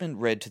statement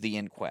read to the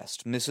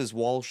inquest, Mrs.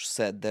 Walsh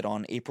said that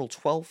on April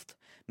 12th,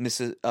 Miss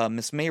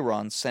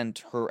Mayron sent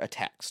her a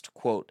text,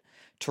 quote,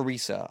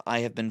 'Teresa, I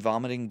have been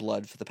vomiting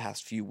blood for the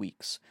past few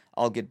weeks.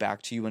 I'll get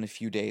back to you in a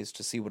few days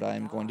to see what I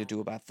am going to do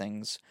about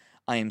things.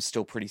 I am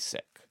still pretty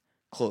sick,'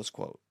 close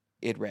quote,"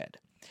 it read.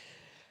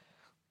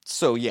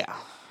 So yeah,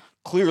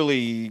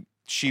 clearly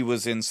she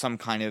was in some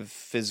kind of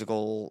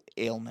physical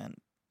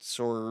ailment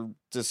or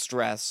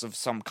distress of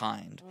some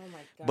kind. Oh my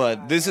God.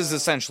 But this is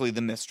essentially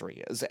the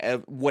mystery, is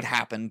what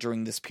happened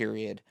during this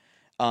period.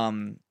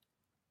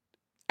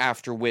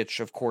 After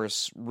which, of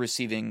course,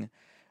 receiving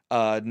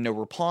no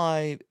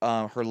reply,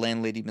 her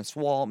landlady,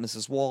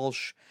 Mrs.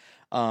 Walsh,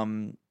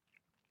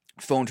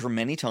 phoned her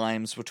many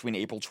times between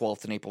April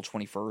 12th and April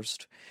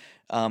 21st,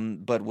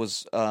 but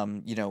was,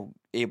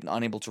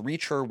 unable to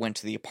reach her, went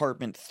to the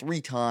apartment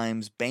 3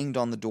 times, banged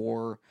on the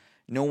door.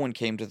 No one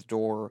came to the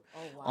door.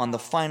 Oh, wow. On the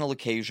final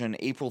occasion,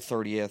 April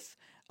 30th,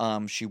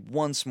 she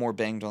once more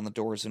banged on the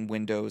doors and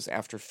windows.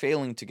 After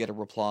failing to get a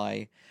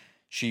reply,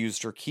 she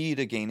used her key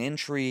to gain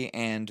entry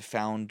and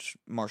found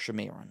Marcia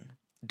Mayron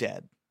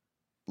dead,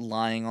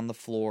 lying on the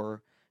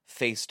floor,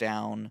 face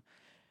down,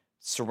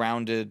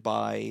 surrounded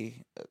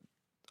by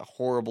a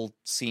horrible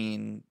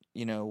scene,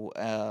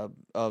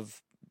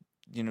 of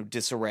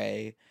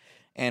disarray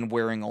and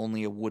wearing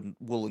only a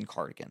woolen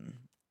cardigan.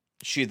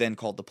 She then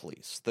called the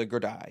police, the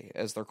Gardaí,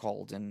 as they're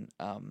called in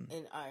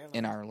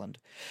Ireland.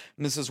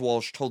 Mrs.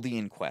 Walsh told the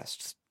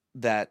inquest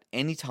that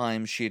any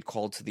time she had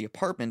called to the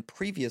apartment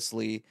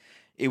previously,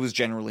 it was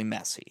generally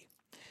messy.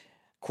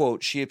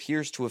 Quote, "She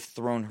appears to have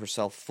thrown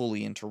herself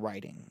fully into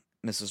writing,"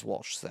 Mrs.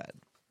 Walsh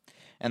said.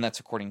 And that's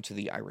according to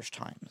the Irish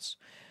Times.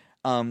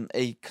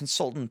 A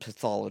consultant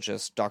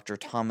pathologist, Dr.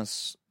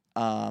 Thomas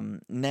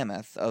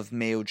Nemeth of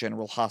Mayo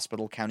General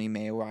Hospital, County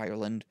Mayo,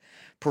 Ireland,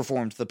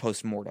 performed the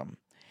post-mortem.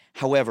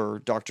 However,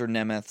 Dr.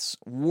 Nemeth's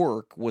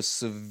work was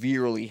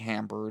severely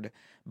hampered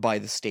by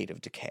the state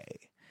of decay.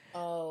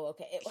 Oh,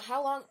 okay.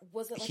 How long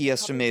was it? Like He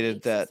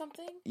estimated that.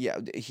 Something? Yeah,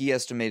 he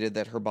estimated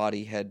that her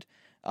body had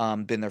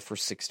been there for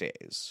 6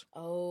 days.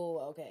 Oh,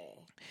 okay.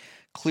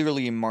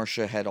 Clearly,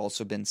 Marcia had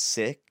also been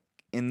sick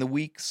in the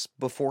weeks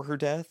before her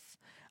death.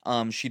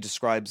 She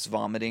describes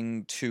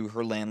vomiting to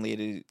her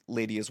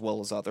landlady as well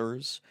as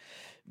others.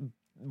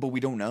 But we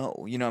don't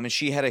know.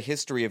 She had a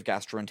history of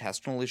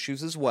gastrointestinal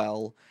issues as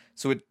well.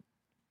 So it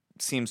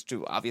seems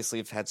to obviously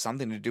have had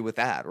something to do with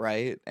that,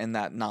 right? And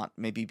that not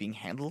maybe being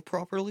handled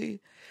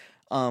properly.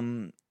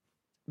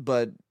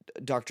 But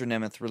Dr.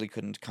 Nemeth really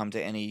couldn't come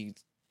to any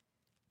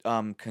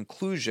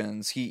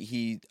conclusions.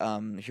 He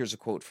here's a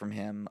quote from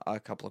him, a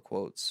couple of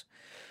quotes.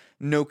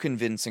 "No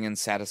convincing and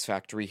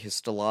satisfactory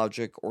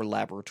histologic or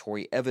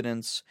laboratory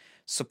evidence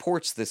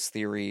supports this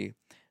theory,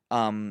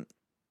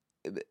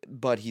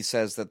 but he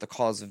says that the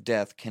cause of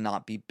death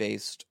cannot be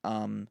based,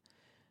 but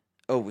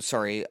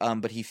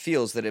he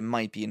feels that it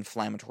might be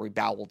inflammatory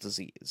bowel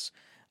disease,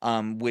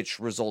 which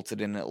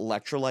resulted in an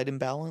electrolyte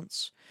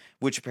imbalance,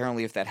 which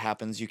apparently if that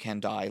happens, you can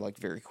die,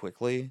 very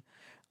quickly.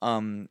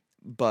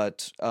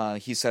 But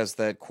he says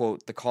that,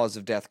 quote, "The cause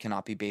of death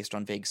cannot be based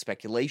on vague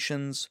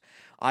speculations.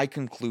 I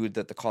conclude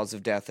that the cause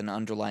of death and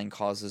underlying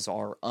causes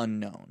are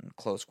unknown,"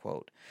 close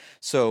quote.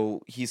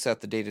 So he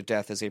set the date of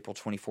death as April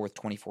 24th,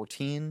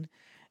 2014,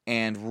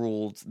 and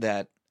ruled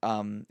that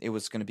it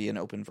was going to be an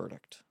open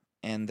verdict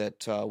and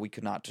that we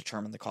could not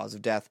determine the cause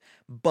of death.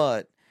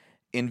 But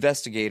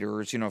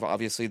investigators,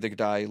 obviously the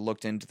guy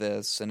looked into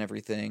this and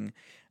everything,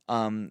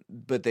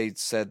 but they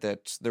said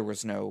that there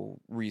was no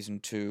reason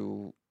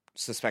to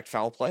suspect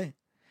foul play.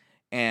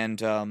 And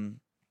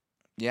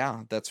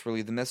that's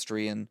really the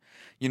mystery. And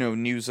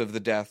news of the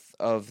death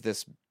of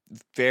this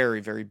very,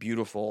 very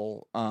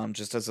beautiful,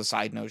 just as a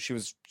side note, she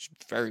was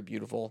very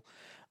beautiful,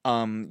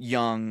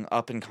 young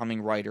up and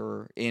coming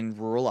writer in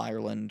rural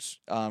Ireland,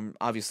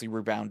 obviously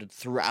rebounded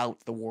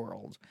throughout the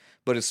world,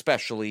 but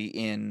especially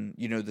in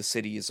the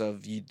cities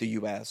of the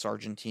US,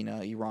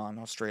 Argentina, Iran,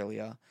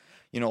 Australia,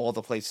 all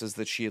the places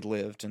that she had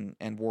lived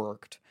and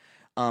worked.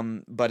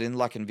 But in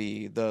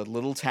Lockerbie, the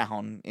little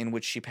town in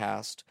which she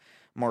passed,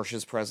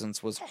 Marcia's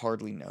presence was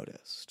hardly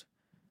noticed.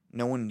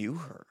 No one knew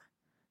her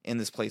in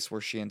this place where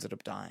she ended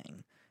up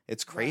dying.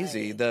 It's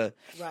crazy. Right.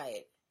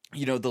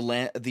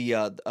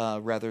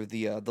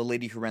 The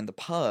lady who ran the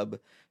pub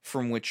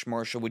from which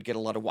Marcia would get a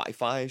lot of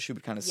Wi-Fi. She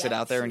would kind of sit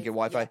out there and get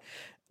Wi-Fi. Yeah.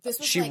 This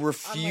was she on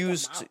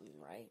refused. a mountain,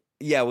 right?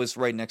 Yeah, it was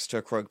right next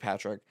to Croagh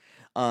Patrick.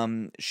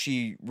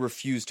 She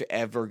refused to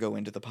ever go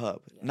into the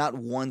pub. Yeah. Not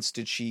once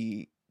did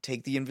she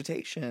take the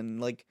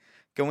invitation.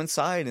 Go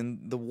inside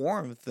in the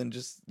warmth and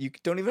you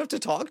don't even have to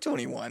talk to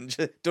anyone.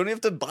 Just don't even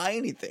have to buy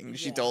anything,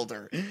 she told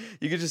her.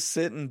 You could just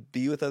sit and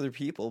be with other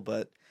people.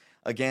 But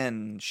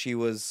again, she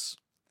was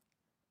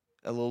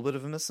a little bit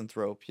of a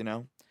misanthrope,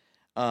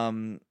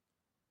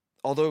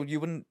 although you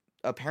wouldn't,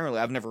 apparently,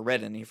 I've never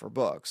read any of her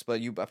books,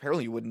 but you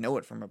wouldn't know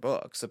it from her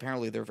books.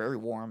 Apparently they're very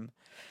warm.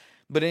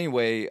 But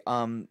anyway,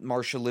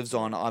 Marcia lives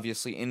on,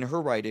 obviously, in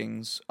her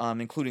writings,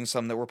 including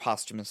some that were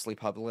posthumously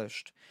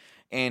published,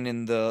 and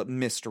in the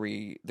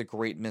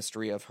great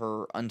mystery of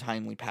her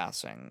untimely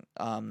passing,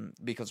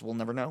 because we'll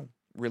never know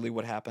really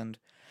what happened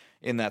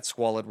in that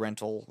squalid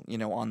rental,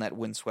 on that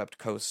windswept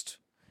coast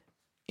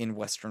in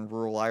western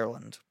rural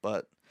Ireland.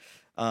 But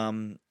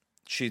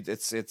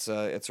it's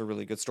a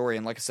really good story,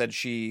 and like I said,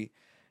 she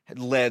had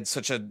led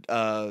such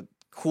a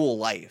cool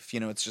life.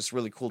 It's just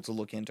really cool to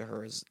look into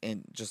her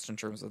in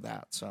terms of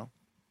that. So,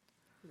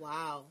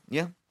 wow,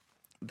 yeah,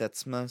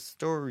 that's my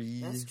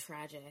story. That's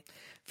tragic.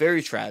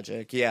 Very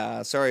tragic.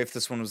 Yeah, sorry if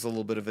this one was a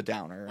little bit of a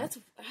downer.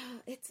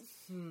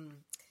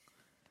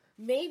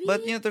 Maybe,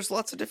 but there's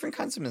lots of different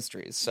kinds of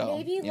mysteries. So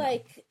maybe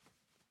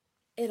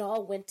it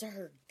all went to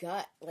her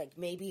gut.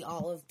 Maybe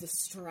all of the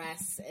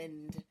stress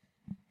and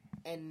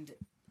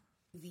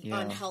the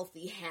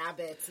unhealthy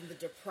habits and the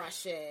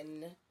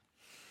depression,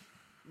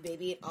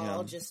 maybe it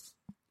all just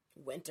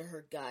went to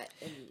her gut.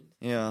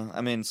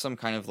 And some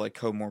kind of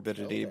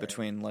comorbidity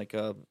between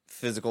a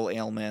physical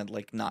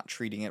ailment, not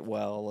treating it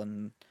well,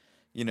 and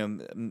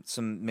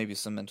some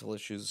mental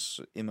issues,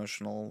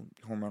 emotional,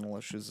 hormonal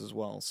issues as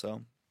well.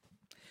 So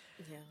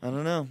I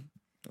don't know.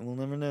 We'll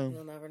never know.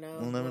 We'll never know.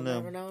 We'll never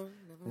know.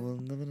 We'll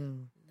never know.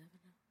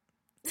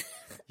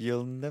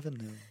 You'll never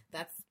know.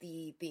 That's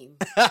the theme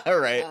All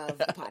right. of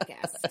the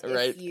podcast.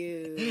 Right. If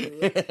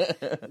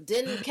you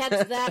didn't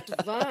catch that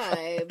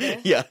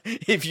vibe. Yeah,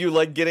 if you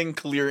like getting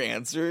clear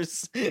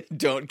answers,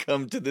 don't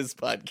come to this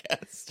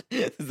podcast.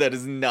 That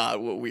is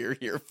not what we're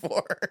here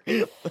for.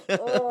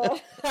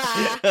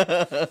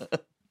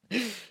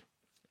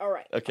 All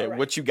right. Okay, all right.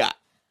 what you got?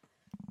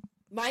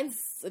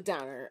 Mine's a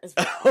downer as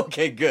well.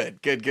 Okay, good.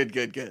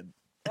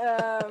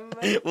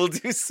 We'll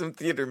do some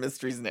theater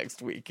mysteries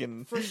next week,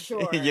 and For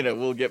sure.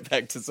 we'll get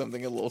back to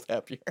something a little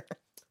happier.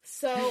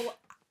 So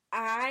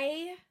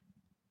I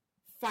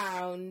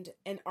found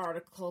an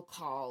article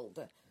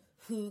called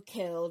 "Who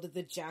Killed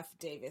the Jeff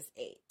Davis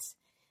 8?"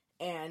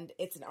 And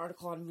it's an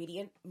article on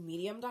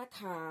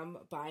Medium.com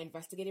by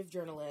investigative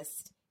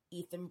journalist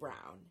Ethan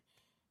Brown.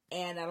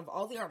 And out of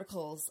all the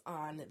articles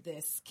on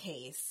this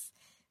case,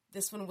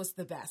 this one was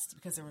the best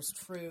because there was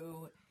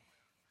true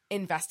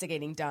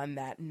investigating done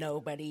that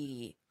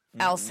nobody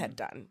else had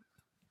done.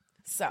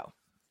 So,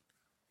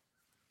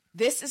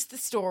 this is the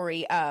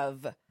story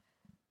of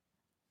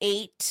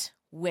 8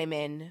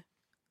 women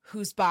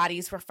whose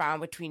bodies were found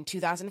between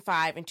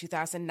 2005 and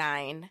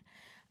 2009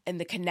 in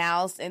the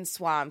canals and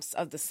swamps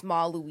of the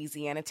small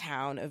Louisiana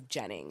town of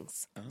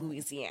Jennings,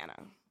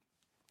 Louisiana.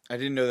 I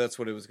didn't know that's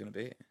what it was going to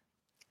be.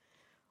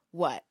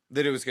 What?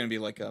 That it was going to be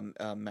like a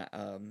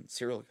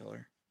serial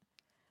killer.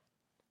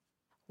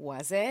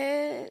 Was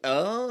it?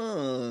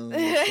 Oh,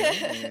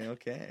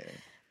 okay.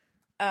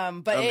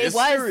 But A it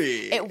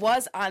mystery.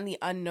 was on the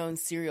unknown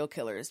serial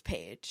killers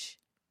page.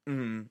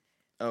 Mm-hmm.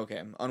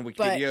 Okay, on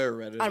Wikipedia or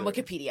Reddit? On or...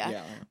 Wikipedia.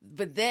 Yeah.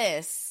 But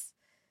this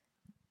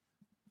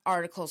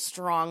article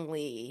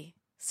strongly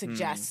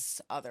suggests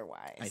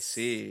otherwise. I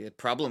see. It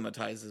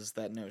problematizes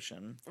that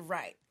notion.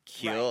 Right.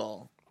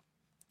 Cool.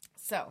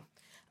 Right.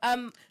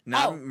 So,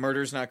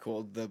 murder's not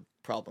cool. The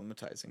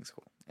problematizing's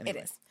cool. Anyway.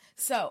 It is.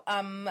 So,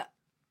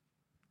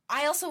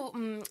 I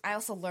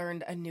also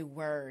learned a new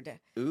word.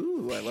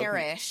 Ooh, I love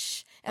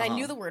parish. And I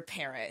knew the word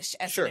parish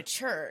as in a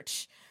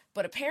church,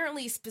 but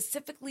apparently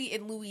specifically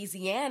in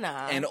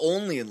Louisiana. And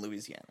only in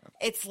Louisiana.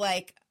 It's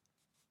like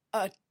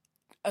a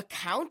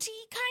county,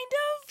 kind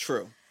of?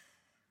 True.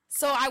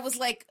 So I was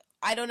like,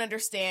 I don't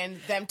understand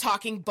them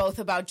talking both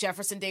about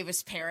Jefferson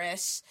Davis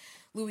Parish,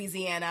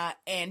 Louisiana,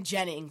 and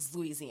Jennings,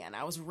 Louisiana.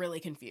 I was really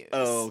confused.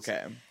 Oh,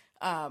 okay.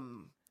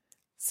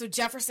 So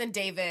Jefferson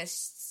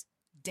Davis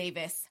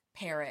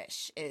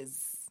Parish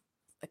is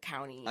a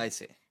county. I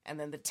see. And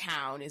then the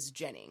town is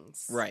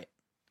Jennings. Right.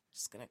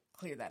 Just gonna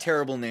clear that up.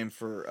 Terrible name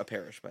for a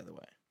parish, by the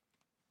way.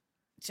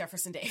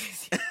 Jefferson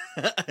Davis.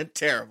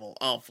 Terrible.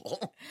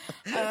 Awful.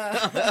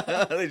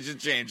 They should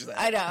change that.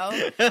 I know.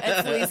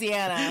 It's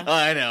Louisiana.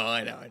 I know.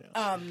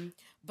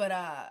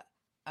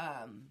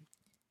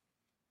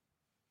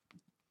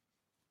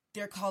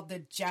 They're called the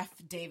Jeff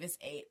Davis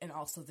 8 and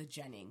also the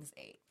Jennings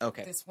 8.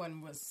 Okay. This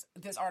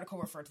article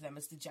referred to them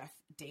as the Jeff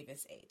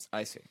Davis 8.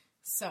 I see.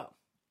 So,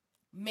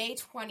 May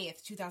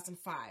 20th,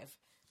 2005,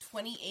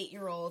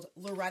 28-year-old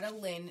Loretta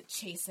Lynn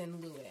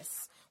Chasen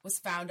Lewis was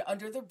found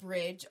under the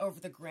bridge over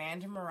the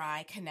Grand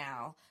Marais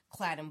Canal,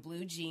 clad in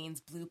blue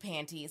jeans, blue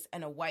panties,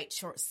 and a white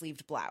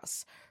short-sleeved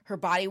blouse. Her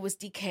body was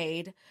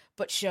decayed,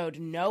 but showed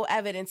no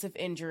evidence of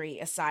injury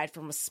aside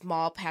from a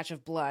small patch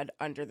of blood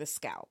under the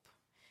scalp.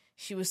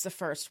 She was the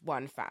first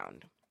one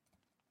found.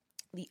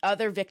 The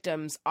other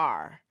victims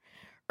are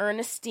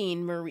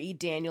Ernestine Marie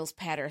Daniels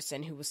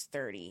Patterson, who was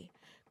 30,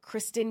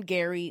 Kristen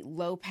Gary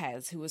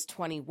Lopez, who was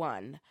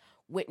 21,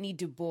 Whitney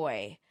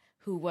DuBois,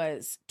 who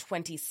was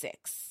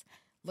 26,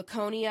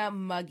 Laconia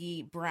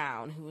Muggy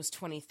Brown, who was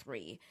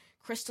 23,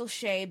 Crystal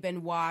Shea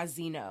Benoit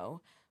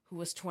Zeno, who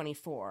was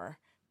 24,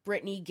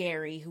 Brittany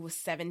Gary, who was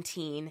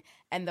 17,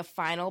 and the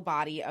final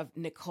body of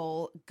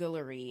Nicole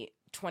Guillory,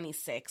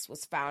 26,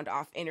 was found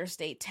off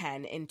Interstate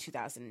 10 in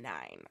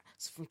 2009.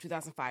 So from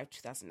 2005 to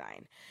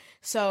 2009.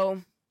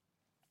 So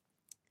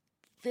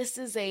this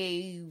is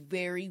a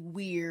very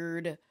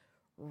weird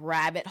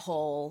rabbit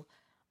hole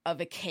of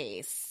a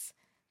case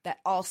that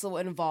also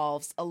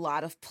involves a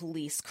lot of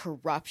police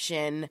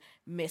corruption,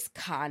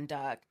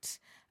 misconduct,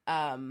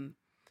 and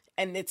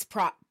it's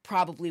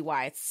probably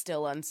why it's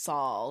still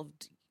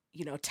unsolved,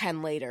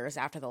 10 later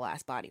after the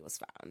last body was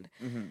found.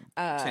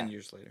 10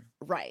 years later.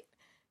 Right.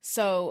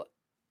 So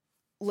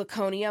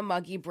Laconia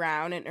Muggy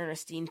Brown and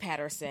Ernestine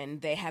Patterson,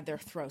 they had their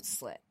throats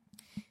slit.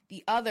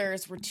 The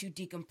others were too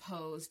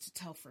decomposed to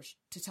tell for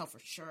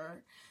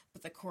sure,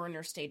 but the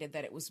coroner stated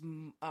that it was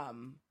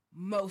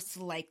most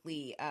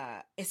likely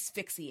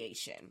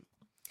asphyxiation.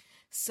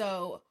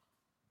 So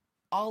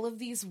all of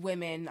these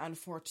women,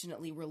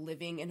 unfortunately, were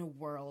living in a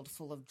world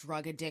full of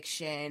drug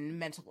addiction,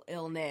 mental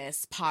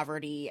illness,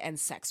 poverty, and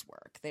sex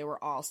work. They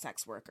were all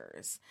sex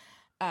workers.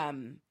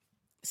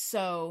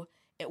 So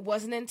it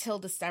wasn't until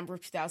December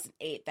of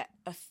 2008 that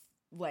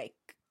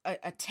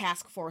a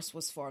task force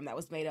was formed that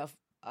was made up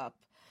of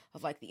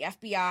like the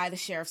FBI, the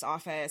sheriff's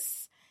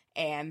office,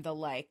 and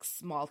the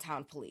small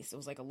town police. It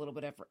was a little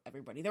bit of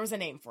everybody. There was a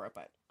name for it,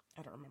 but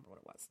I don't remember what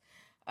it was.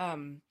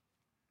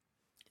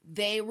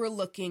 They were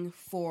looking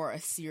for a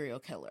serial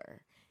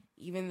killer.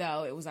 even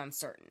though it was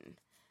uncertain.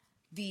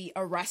 The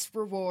arrest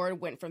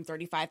reward went from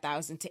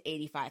 $35,000 to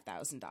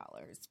 $85,000,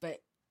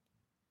 but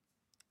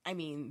I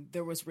mean,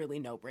 there was really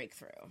no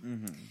breakthrough.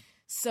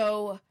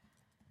 So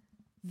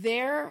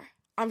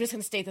I'm just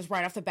going to state this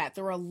right off the bat.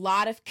 There were a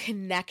lot of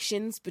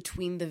connections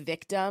between the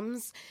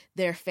victims,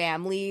 their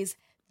families.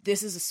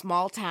 This is a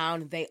small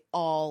town. They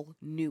all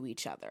knew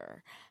each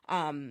other.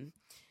 And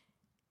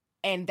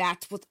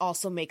that's what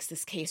also makes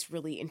this case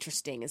really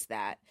interesting, is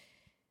that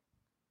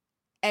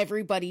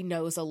everybody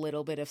knows a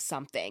little bit of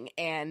something.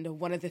 And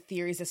one of the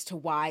theories as to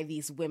why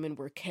these women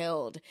were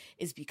killed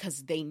is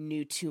because they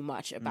knew too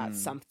much about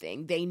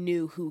something. They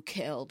knew who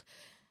killed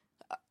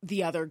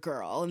the other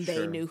girl, and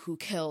they knew who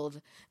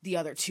killed the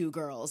other two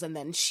girls, and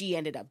then she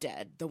ended up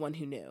dead, the one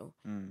who knew.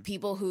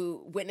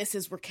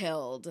 Witnesses were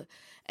killed,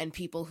 and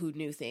people who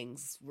knew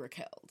things were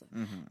killed.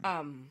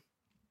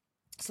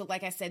 So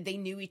like I said, they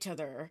knew each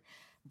other.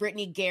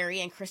 Brittany Gary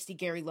and Christy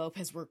Gary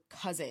Lopez were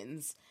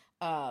cousins,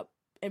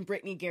 and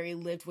Brittany Gary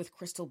lived with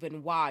Crystal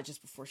Benoit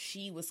just before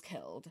she was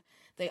killed.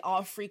 They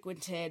all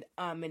frequented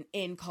an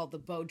inn called the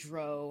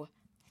Beaudreau.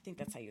 I think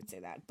that's how you'd say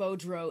that.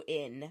 Beaudreau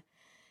Inn.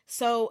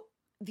 So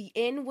the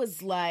inn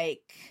was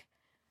like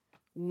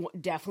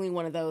definitely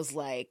one of those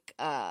like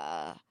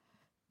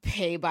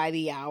pay by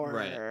the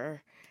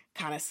hour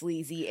kind of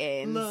sleazy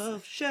inns.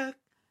 Love Shack,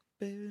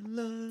 baby,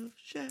 Love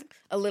Shack.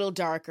 A little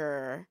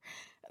darker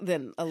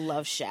than a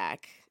Love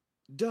Shack.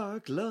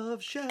 Dark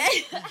Love Shack.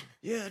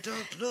 Yeah,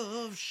 Dark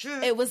Love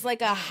Shack. It was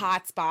like a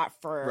hot spot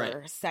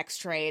for sex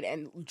trade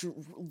and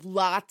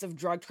lots of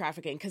drug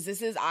trafficking, because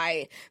this is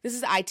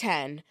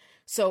I-10,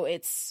 so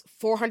it's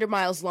 400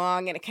 miles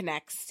long and it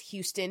connects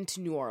Houston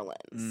to New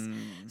Orleans.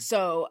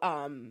 So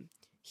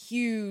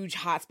huge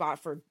hot spot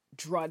for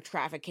drug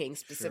trafficking,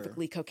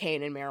 specifically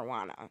cocaine and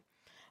marijuana.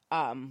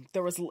 And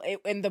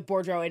the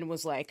Bordeaux Inn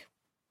was like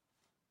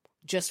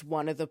just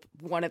one of the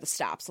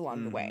stops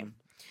along the way.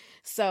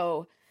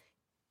 So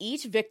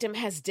each victim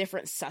has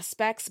different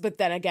suspects, but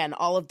then again,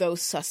 all of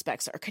those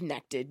suspects are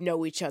connected,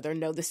 know each other,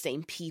 know the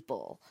same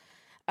people.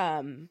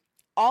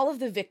 All of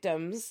the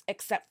victims,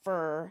 except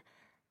for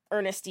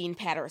Ernestine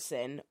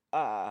Patterson,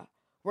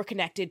 were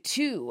connected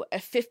to a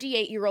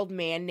 58-year-old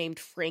man named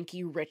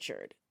Frankie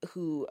Richard,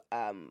 who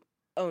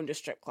owned a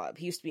strip club.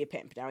 He used to be a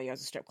pimp. Now he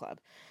owns a strip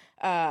club.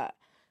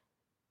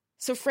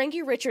 So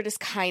Frankie Richard is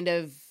kind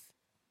of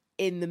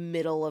in the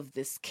middle of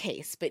this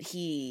case, but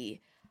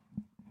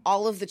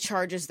all of the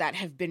charges that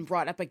have been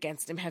brought up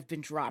against him have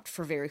been dropped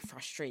for very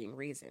frustrating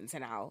reasons,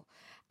 and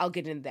I'll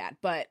get into that.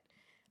 But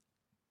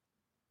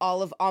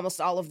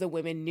almost all of the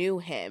women knew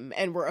him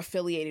and were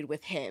affiliated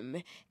with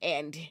him,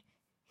 and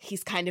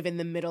he's kind of in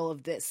the middle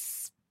of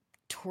this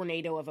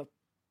tornado of a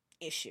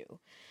issue.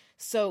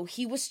 So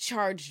he was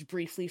charged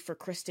briefly for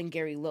Kristen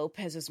Gary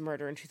Lopez's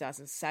murder in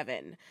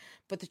 2007,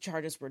 but the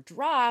charges were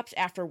dropped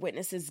after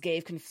witnesses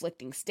gave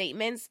conflicting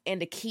statements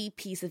and a key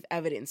piece of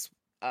evidence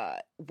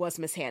was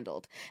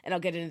mishandled. And I'll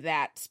get into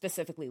that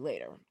specifically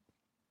later.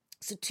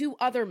 So two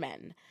other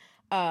men,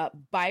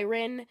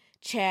 Byron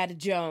Chad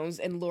Jones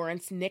and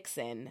Lawrence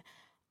Nixon,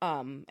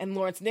 and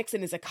Lawrence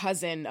Nixon is a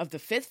cousin of the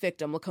fifth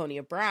victim,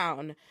 Laconia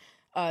Brown.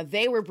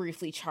 They were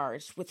briefly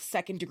charged with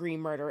second-degree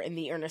murder in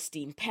the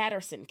Ernestine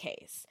Patterson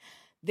case.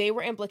 They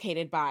were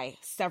implicated by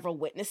several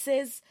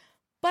witnesses,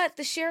 but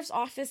the sheriff's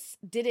office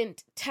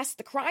didn't test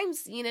the crime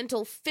scene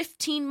until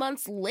 15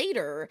 months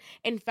later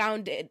and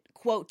found it,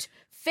 quote,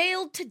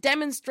 failed to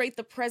demonstrate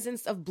the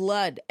presence of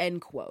blood,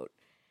 end quote.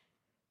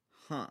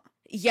 Huh.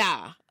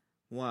 Yeah.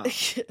 Wow.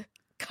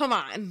 Come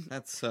on.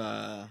 That's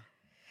not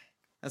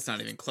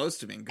even close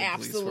to being good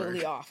Absolutely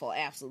police work. awful.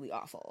 Absolutely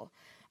awful.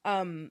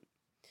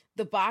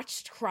 The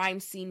botched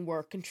crime scene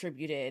work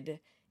contributed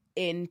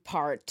in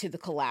part to the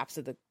collapse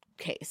of the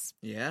case.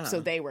 Yeah. So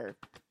they were...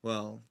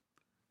 Well,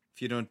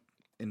 if you don't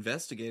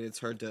investigate, it's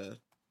hard to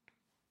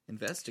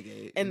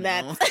investigate. And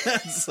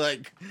that's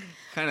like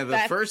kind of the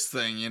first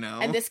thing, you know?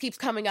 And this keeps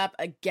coming up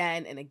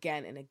again and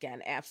again and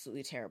again.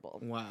 Absolutely terrible.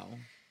 Wow.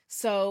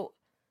 So,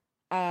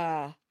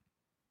 like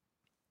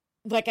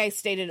I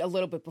stated a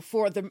little bit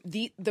before,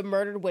 the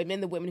murdered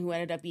women, the women who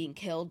ended up being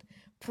killed,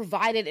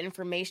 provided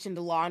information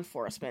to law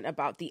enforcement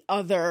about the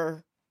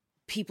other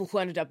people who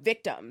ended up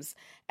victims,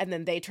 and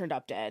then they turned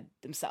up dead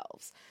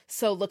themselves.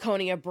 So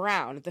Laconia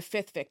Brown, the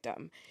fifth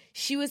victim,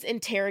 she was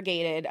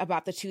interrogated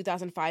about the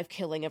 2005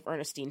 killing of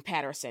Ernestine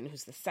Patterson,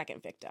 who's the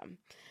second victim.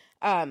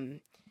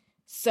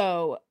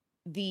 So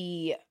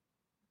the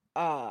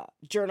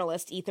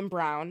journalist Ethan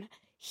Brown,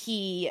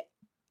 he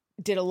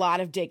did a lot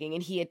of digging,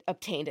 and he had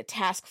obtained a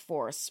task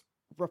force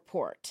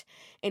report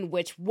in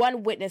which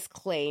one witness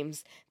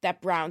claims that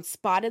Brown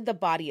spotted the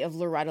body of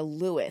Loretta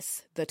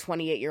Lewis, the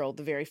 28-year-old,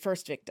 the very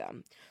first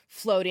victim,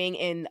 floating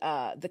in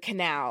the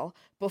canal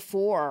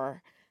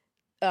before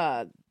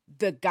the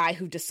guy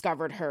who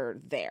discovered her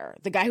there.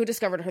 The guy who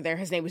discovered her there,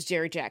 his name was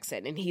Jerry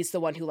Jackson, and he's the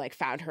one who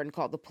found her and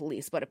called the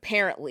police. But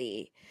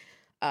apparently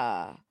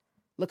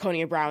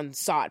Laconia Brown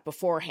saw it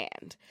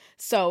beforehand.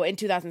 So in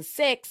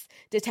 2006,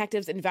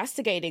 detectives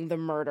investigating the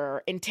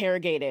murder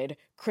interrogated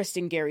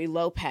Kristen Gary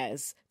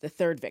Lopez, the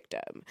third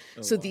victim.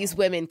 These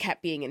women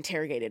kept being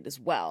interrogated as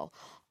well.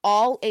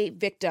 All 8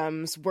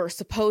 victims were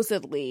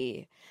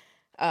supposedly,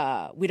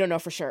 we don't know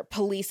for sure,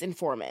 police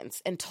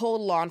informants and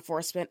told law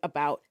enforcement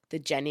about the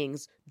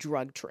Jennings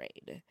drug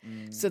trade.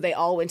 So they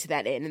all went to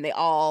that inn and they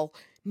all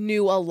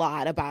knew a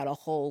lot about a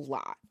whole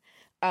lot.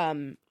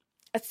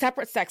 A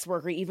separate sex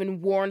worker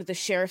even warned the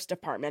sheriff's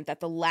department that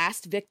the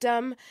last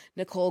victim,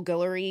 Nicole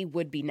Guillory,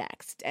 would be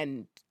next.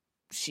 And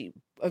she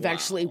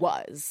eventually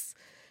was.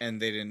 And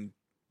they didn't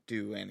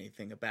do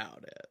anything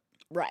about it.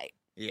 Right.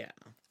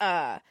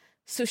 Yeah.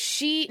 So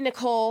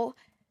Nicole,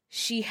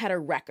 she had a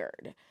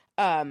record.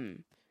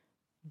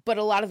 But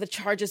a lot of the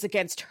charges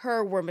against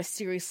her were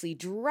mysteriously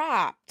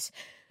dropped,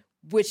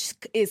 which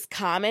is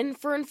common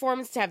for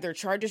informants to have their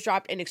charges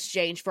dropped in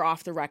exchange for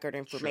off-the-record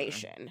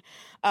information.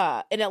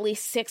 Sure. In at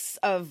least 6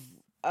 of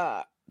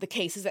the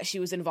cases that she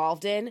was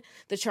involved in,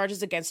 the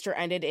charges against her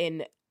ended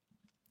in,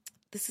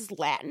 this is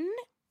Latin?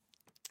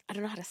 I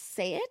don't know how to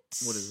say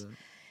it. What is it?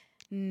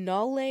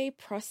 Nolle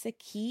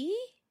prosequi?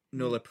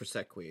 Nolle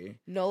prosequi.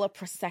 Nolle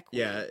prosequi.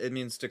 Yeah, it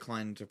means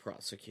decline to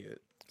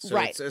prosecute. So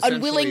right.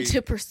 Unwilling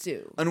to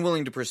pursue.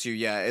 Unwilling to pursue,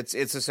 yeah. It's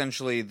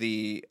essentially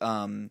the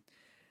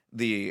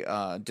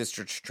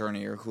district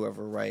attorney or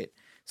whoever, right,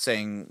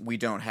 saying we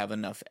don't have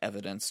enough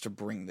evidence to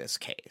bring this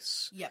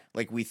case. Yep.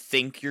 Like, we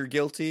think you're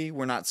guilty.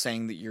 We're not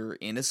saying that you're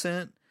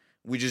innocent.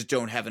 We just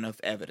don't have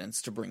enough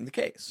evidence to bring the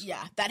case.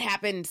 Yeah, that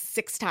happened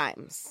 6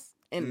 times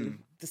in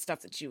the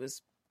stuff that she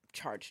was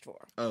charged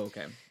for. Oh,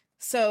 okay.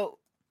 So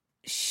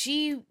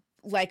she,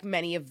 like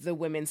many of the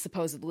women,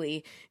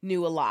 supposedly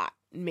knew a lot,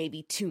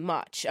 maybe too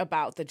much,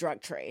 about the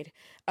drug trade.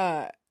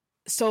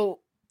 So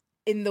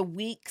in the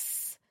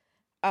weeks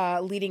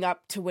leading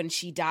up to when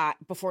she died,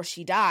 before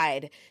she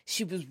died,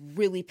 she was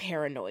really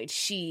paranoid.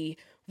 She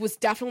was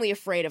definitely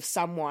afraid of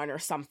someone or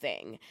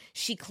something.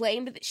 She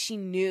claimed that she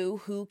knew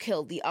who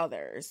killed the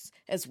others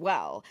as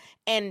well.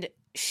 And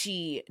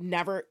she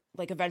never,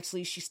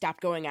 eventually she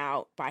stopped going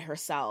out by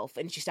herself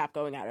and she stopped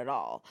going out at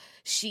all.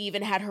 She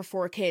even had her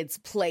 4 kids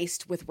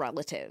placed with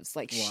relatives.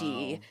 Wow.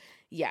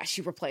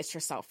 She replaced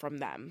herself from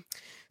them.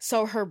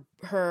 So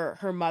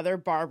her mother,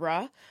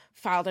 Barbara,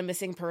 filed a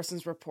missing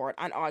persons report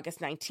on August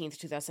 19th,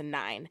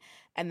 2009,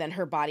 and then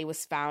her body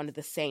was found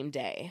the same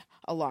day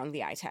along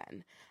the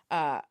I-10.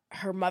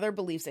 Her mother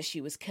believes that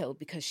she was killed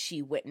because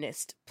she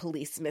witnessed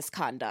police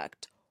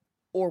misconduct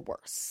or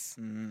worse.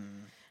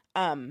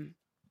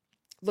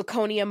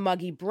 Laconia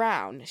Muggy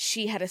Brown,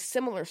 she had a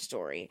similar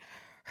story.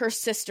 Her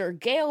sister,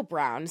 Gail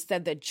Brown,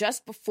 said that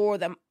just before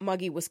the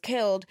Muggy was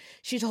killed,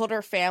 she told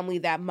her family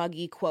that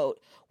Muggy, quote,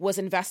 was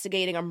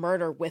investigating a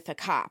murder with a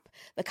cop.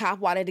 The cop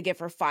wanted to give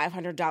her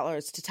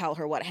 $500 to tell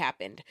her what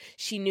happened.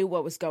 She knew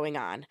what was going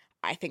on.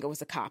 I think it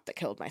was a cop that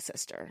killed my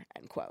sister,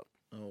 end quote.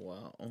 Oh,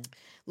 wow.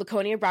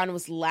 Laconia Brown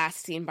was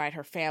last seen by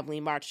her family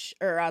May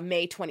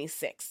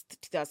 26th,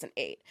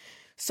 2008.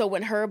 So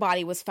when her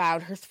body was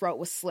found, her throat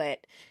was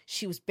slit,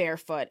 she was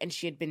barefoot, and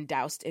she had been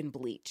doused in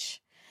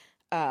bleach.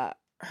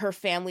 Her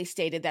family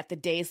stated that the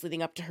days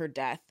leading up to her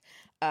death,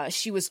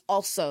 she was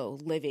also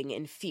living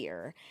in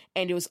fear.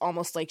 And it was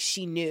almost like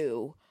she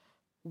knew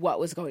what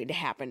was going to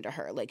happen to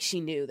her. Like, she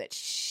knew that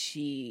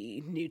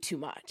she knew too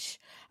much.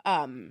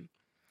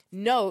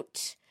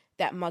 Note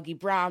that Muggy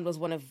Brown was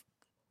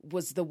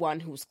the one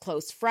who was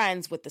close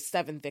friends with the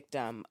 7th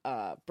victim,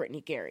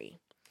 Brittany Gary.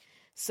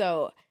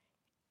 So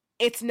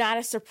it's not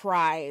a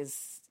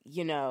surprise,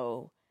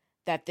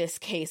 that this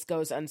case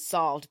goes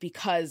unsolved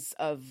because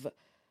of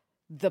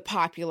the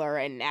popular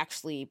and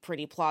actually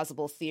pretty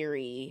plausible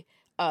theory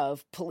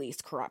of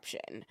police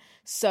corruption.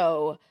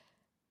 So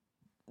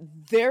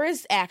there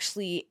is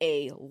actually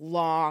a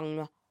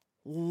long,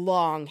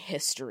 long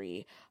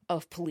history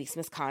of police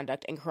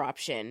misconduct and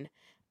corruption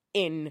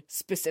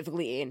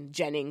specifically in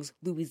Jennings,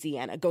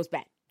 Louisiana. It goes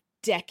back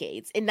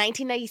decades. In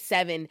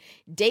 1997,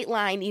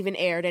 Dateline even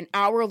aired an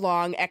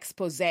hour-long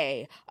expose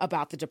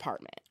about the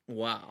department.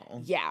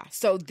 Wow. Yeah.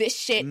 So this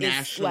shit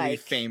nationally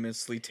is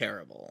famously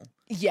terrible.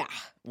 Yeah.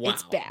 Wow.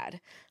 It's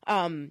bad.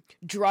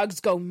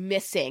 Drugs go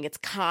missing. It's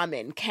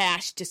common.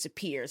 Cash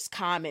disappears.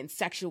 Common.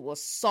 Sexual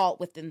assault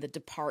within the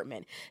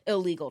department.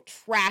 Illegal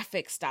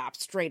traffic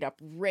stops. Straight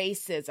up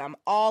racism.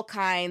 All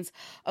kinds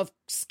of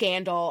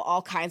scandal.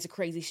 All kinds of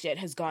crazy shit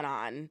has gone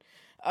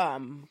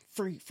on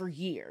for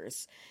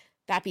years.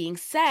 That being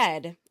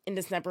said, in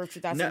December of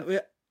 2000... No,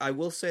 I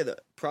will say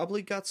that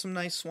probably got some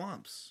nice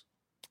swamps.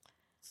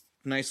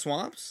 Nice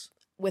swamps?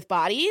 With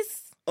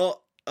bodies?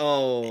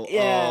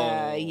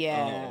 Yeah.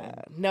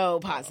 No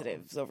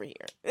positives over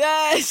here.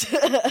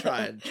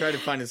 Try to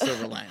find a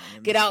silver lining.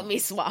 Get out me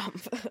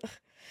swamp.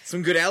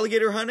 Some good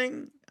alligator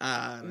hunting?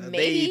 Maybe?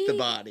 They eat the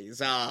bodies.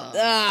 No.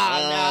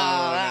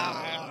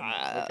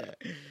 Okay.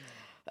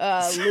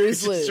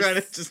 Lose.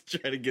 Just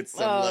trying to get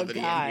some levity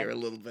in here a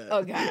little bit.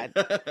 Oh, God.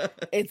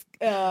 It's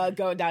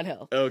going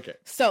downhill. Okay.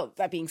 So,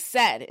 that being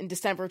said, in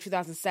December of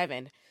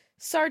 2007,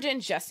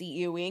 Sergeant Jesse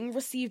Ewing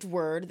received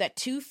word that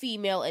 2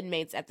 female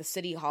inmates at the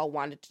city hall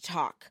wanted to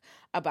talk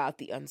about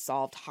the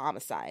unsolved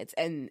homicides,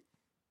 and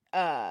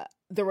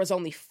there was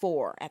only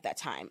 4 at that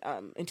time,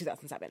 in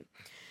 2007.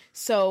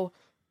 So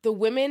the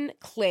women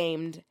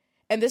claimed,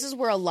 and this is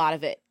where a lot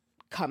of it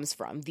comes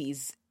from,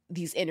 these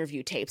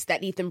interview tapes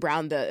that Ethan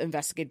Brown, the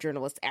investigative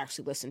journalist,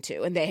 actually listened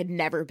to, and they had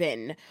never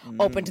been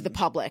open to the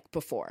public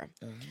before.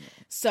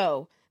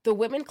 So the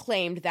women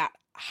claimed that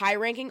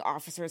high-ranking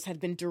officers had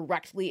been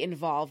directly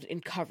involved in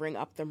covering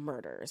up the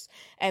murders.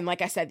 And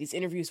like I said, these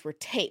interviews were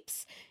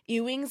tapes.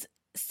 Ewing's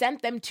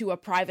sent them to a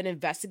private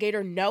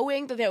investigator,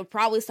 knowing that they would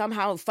probably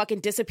somehow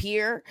fucking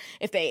disappear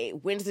if they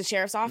went to the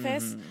sheriff's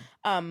office.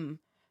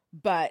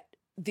 But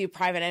the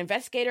private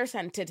investigator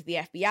sent it to the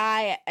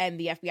FBI, and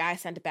the FBI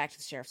sent it back to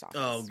the sheriff's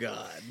office. Oh,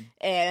 God.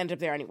 And it ended up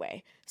there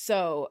anyway.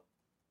 So,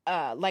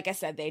 like I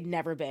said, they'd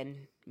never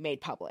been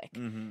made public.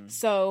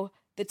 So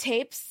the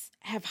tapes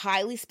have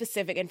highly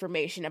specific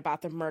information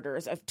about the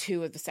murders of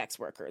 2 of the sex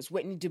workers,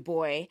 Whitney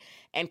DuBois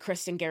and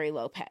Kristen Gary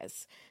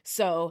Lopez.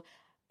 So,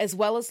 as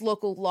well as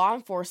local law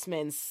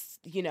enforcement's,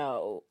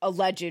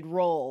 alleged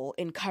role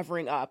in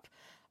covering up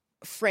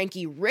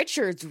Frankie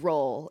Richards'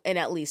 role in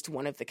at least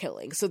one of the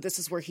killings. So this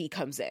is where he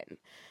comes in.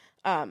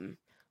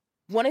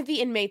 One of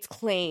the inmates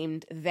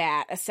claimed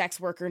that a sex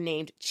worker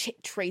named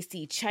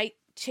Tracy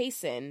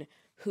Chasin,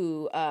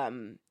 who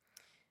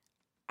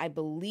I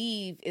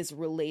believe is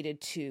related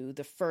to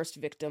the first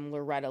victim,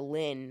 Loretta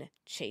Lynn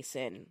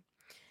Chasin.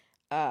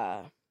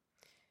 One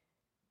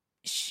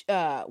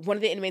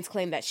of the inmates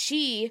claimed that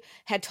she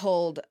had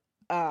told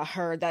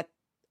her that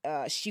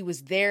she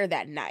was there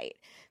that night,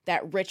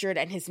 that Richard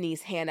and his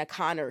niece Hannah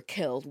Connor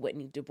killed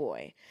Whitney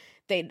DuBois.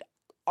 They'd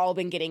all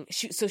been getting,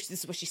 so this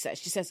is what she says.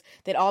 She says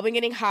they'd all been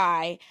getting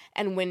high,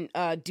 and when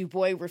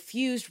DuBois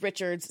refused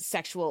Richard's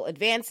sexual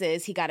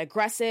advances, he got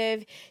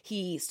aggressive,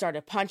 he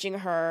started punching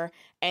her,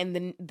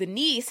 and the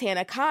niece,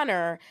 Hannah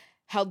Connor,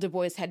 held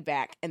DuBois' head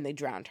back, and they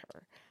drowned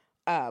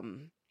her.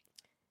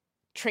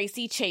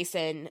 Tracy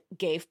Chasin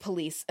gave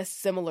police a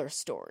similar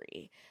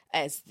story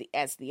as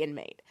the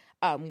inmate,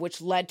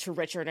 which led to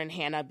Richard and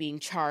Hannah being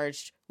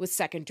charged with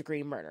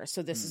second-degree murder.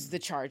 So this is the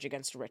charge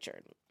against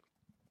Richard.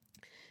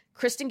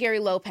 Kristen Gary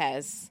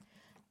Lopez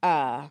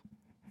one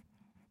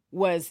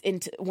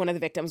of the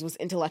victims was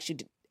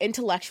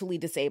intellectually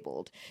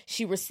disabled.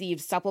 She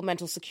received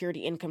supplemental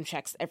security income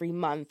checks every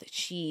month.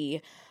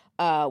 She,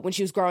 when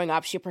she was growing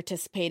up, she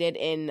participated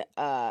in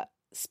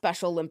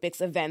Special Olympics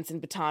events in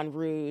Baton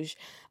Rouge,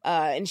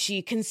 and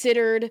she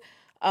considered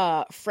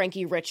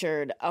Frankie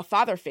Richard a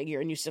father figure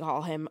and used to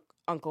call him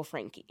Uncle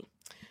Frankie.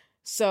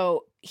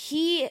 So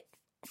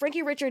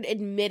Frankie Richard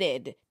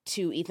admitted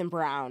to Ethan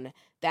Brown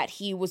that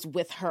he was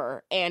with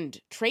her and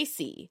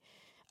Tracy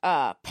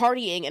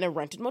partying in a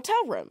rented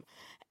motel room.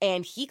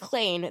 And he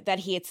claimed that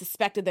he had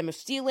suspected them of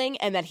stealing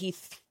and that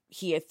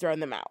he had thrown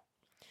them out.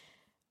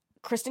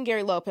 Kristen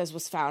Gary Lopez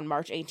was found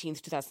March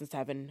 18th,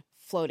 2007,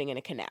 floating in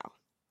a canal,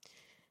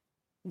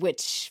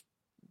 which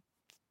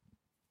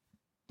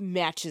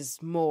matches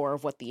more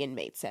of what the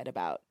inmate said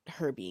about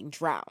her being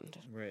drowned.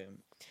 Right.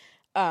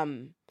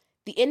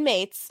 The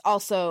inmates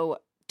also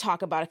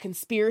talk about a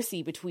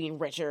conspiracy between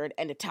Richard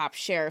and a top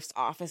sheriff's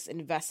office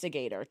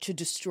investigator to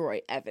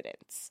destroy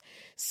evidence.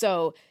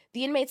 So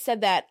the inmates said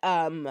that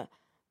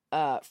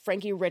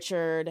Frankie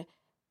Richard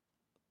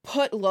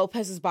put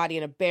Lopez's body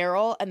in a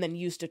barrel and then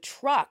used a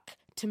truck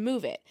to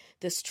move it.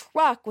 This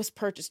truck was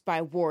purchased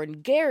by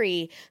Warren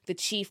Gary, the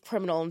chief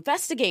criminal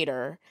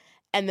investigator,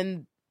 and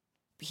then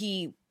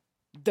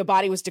the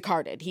body was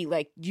discarded. He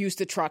used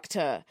the truck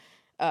to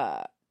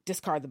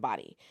discard the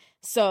body.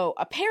 So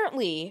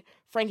apparently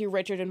Frankie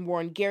Richard and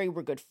Warren Gary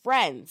were good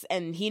friends,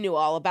 and he knew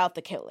all about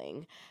the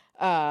killing.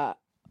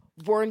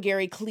 Warren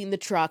Gary cleaned the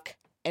truck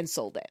and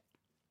sold it.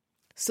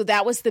 So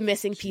that was the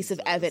missing piece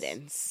of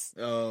evidence.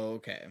 Oh,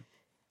 okay.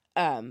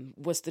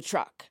 Was the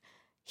truck.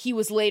 He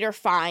was later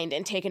fined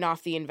and taken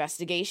off the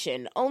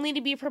investigation, only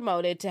to be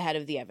promoted to head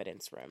of the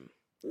evidence room.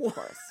 Of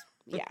course.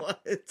 Yeah.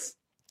 What?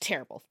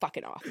 Terrible.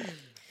 Fucking awful.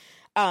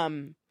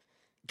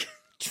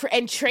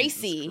 And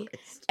Tracy,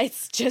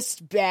 it's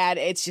just bad.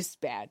 It's just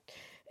bad.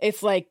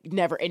 It's it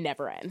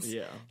never ends.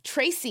 Yeah.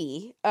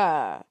 Tracy,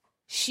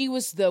 she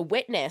was the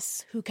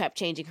witness who kept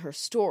changing her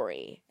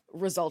story,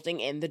 resulting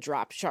in the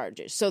dropped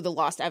charges. So the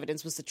lost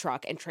evidence was the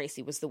truck, and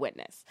Tracy was the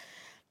witness.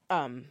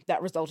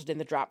 That resulted in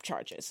the dropped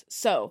charges.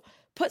 So,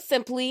 put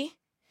simply,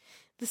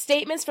 the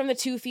statements from the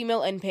 2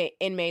 female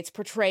inmates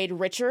portrayed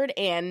Richard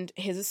and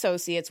his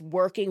associates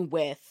working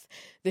with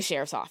the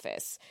sheriff's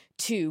office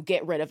to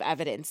get rid of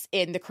evidence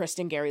in the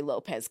Kristen Gary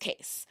Lopez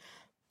case.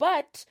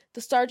 But the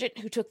sergeant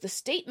who took the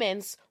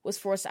statements was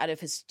forced out of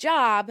his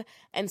job,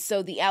 and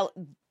so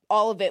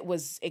all of it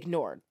was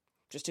ignored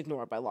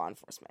by law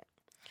enforcement.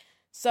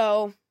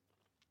 So,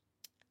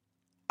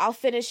 I'll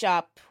finish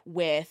up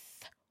with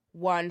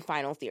one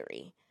final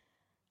theory.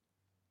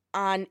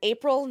 On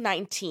April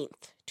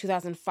 19th,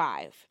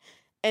 2005,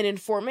 An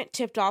informant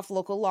tipped off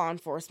local law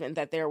enforcement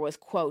that there was,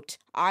 quote,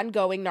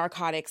 ongoing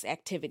narcotics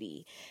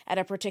activity at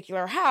a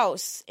particular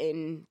house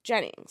in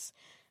Jennings.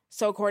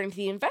 So according to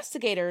the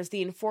investigators,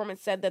 the informant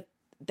said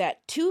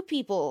that 2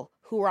 people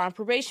who were on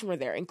probation were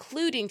there,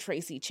 including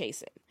Tracy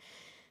Chasen.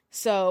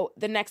 So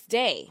the next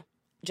day,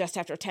 just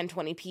after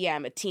 10:20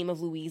 p.m., a team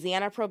of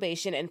Louisiana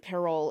probation and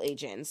parole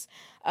agents,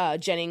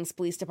 Jennings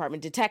Police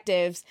Department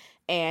detectives,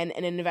 and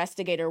an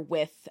investigator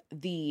with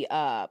the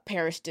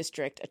Parish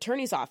District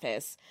Attorney's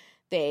Office,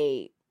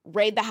 they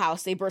raid the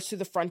house, they burst through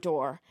the front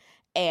door,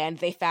 and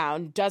they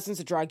found dozens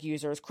of drug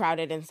users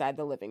crowded inside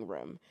the living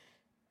room.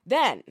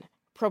 Then,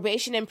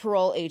 probation and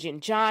parole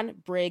agent John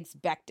Briggs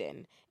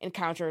Becton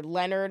encountered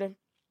Leonard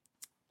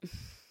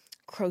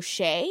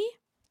Crochet?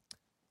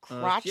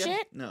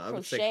 Crotchet? No, I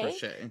would say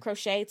Crochet.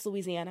 Crochet, it's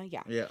Louisiana,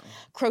 yeah. Yeah.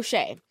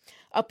 Crochet,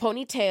 a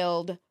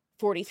ponytailed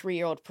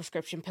 43-year-old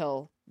prescription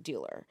pill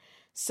dealer.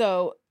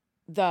 So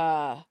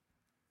the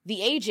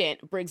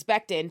agent, Briggs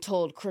Becton,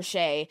 told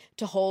Crochet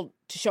to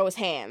show his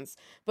hands,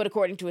 but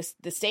according to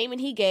the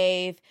statement he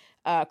gave,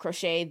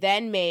 Crochet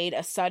then made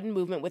a sudden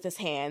movement with his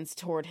hands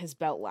toward his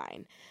belt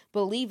line.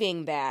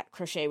 Believing that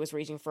Crochet was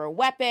reaching for a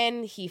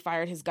weapon, he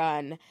fired his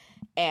gun,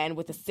 and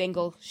with a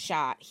single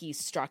shot, he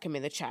struck him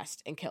in the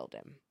chest and killed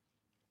him.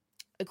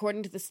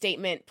 According to the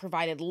statement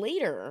provided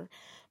later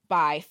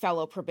by a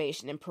fellow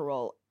probation and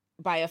parole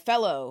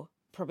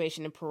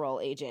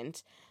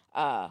agent,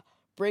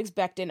 Briggs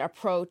Becton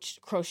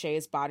approached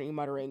Crochet's body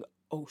muttering,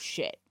 "Oh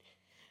shit."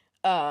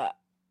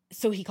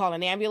 So he called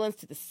an ambulance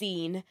to the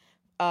scene,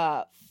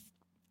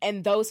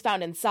 and those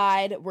found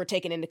inside were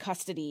taken into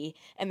custody,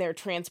 and they're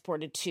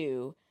transported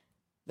to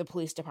the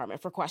police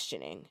department for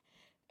questioning.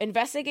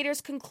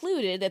 Investigators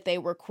concluded that they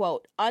were,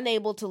 quote,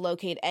 unable to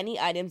locate any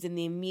items in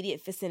the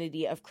immediate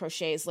vicinity of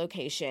Crochet's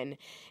location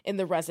in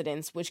the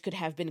residence which could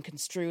have been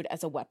construed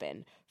as a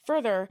weapon.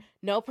 Further,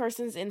 no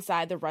persons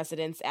inside the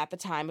residence at the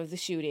time of the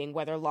shooting,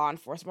 whether law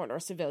enforcement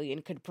or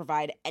civilian, could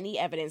provide any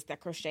evidence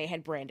that Crochet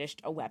had brandished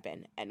a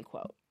weapon, end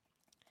quote.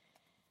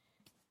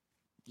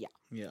 Yeah.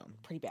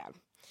 Pretty bad.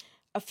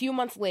 A few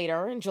months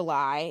later, in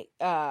July,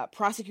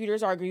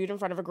 prosecutors argued in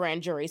front of a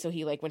grand jury, so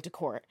he went to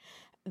court,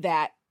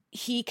 that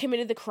he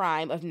committed the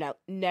crime of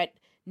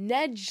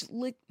negligent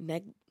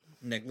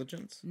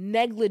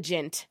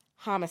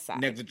homicide.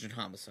 Negligent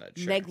homicide,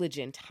 sure.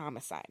 Negligent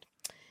homicide.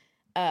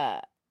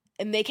 And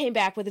they came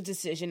back with a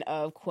decision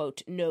of,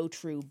 quote, no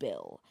true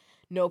bill,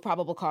 no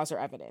probable cause or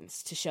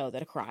evidence to show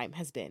that a crime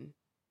has been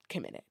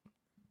committed.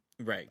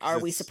 Right. Are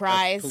we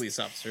surprised? Police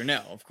officer.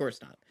 No, of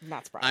course not.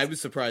 Not surprised. I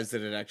was surprised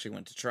that it actually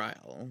went to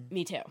trial.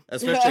 Me too.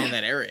 Especially in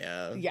that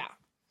area. Yeah.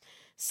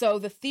 So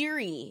the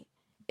theory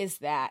is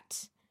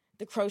that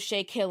the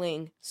Crochet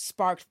killing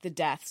sparked the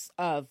deaths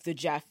of the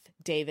Jeff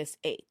Davis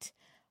 8.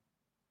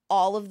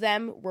 All of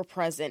them were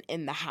present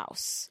in the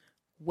house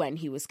when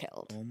he was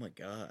killed. Oh my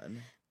God.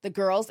 The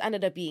girls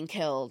ended up being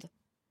killed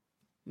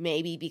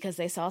maybe because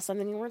they saw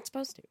something they weren't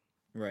supposed to.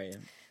 Right.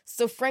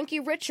 So Frankie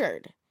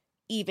Richard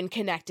even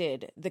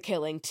connected the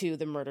killing to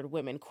the murdered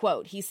women.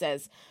 Quote, he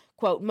says,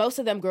 quote, most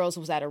of them girls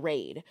was at a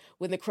raid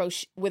when the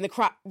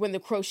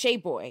Crochet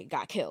boy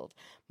got killed.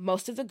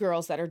 Most of the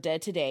girls that are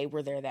dead today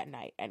were there that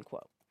night, end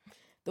quote.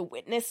 The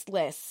witness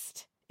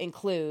list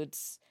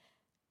includes,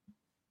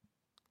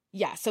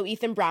 so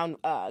Ethan Brown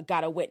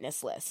got a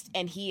witness list,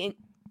 and it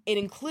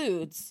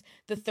includes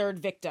the third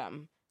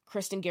victim,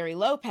 Kristen Gary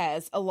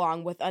Lopez,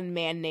 along with a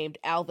man named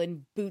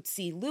Alvin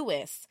Bootsy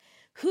Lewis,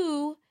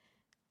 who,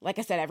 like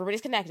I said,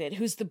 everybody's connected,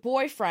 who's the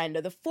boyfriend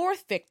of the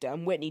fourth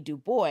victim, Whitney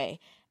DuBois,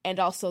 and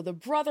also the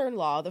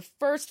brother-in-law of the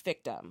first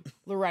victim,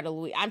 Loretta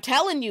Lewis. I'm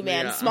telling you,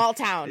 man, small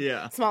town,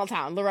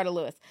 Loretta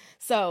Lewis.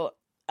 So,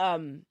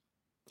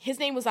 his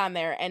name was on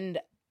there, and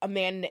a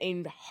man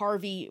named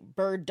Harvey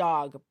Bird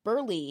Dog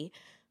Burley,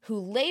 who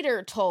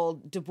later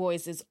told Du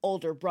Bois's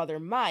older brother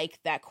Mike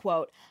that,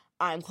 quote,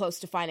 I'm close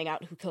to finding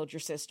out who killed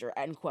your sister,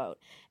 end quote,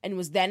 and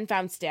was then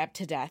found stabbed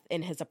to death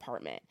in his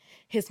apartment.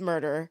 His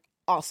murder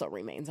also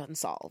remains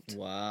unsolved.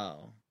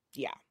 Wow.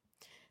 Yeah.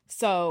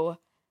 So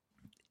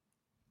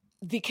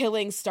the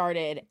killing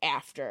started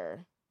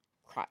after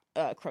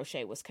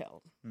Crochet was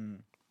killed.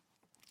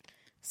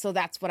 So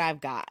that's what I've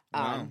got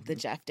on the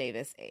Jeff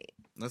Davis 8.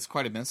 That's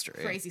quite a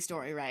mystery. Crazy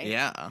story, right?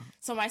 Yeah.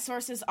 So my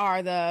sources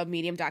are the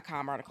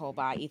Medium.com article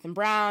by Ethan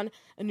Brown,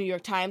 a New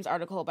York Times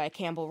article by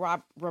Campbell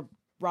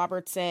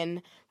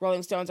Robertson,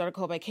 Rolling Stones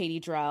article by Katie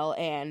Drell,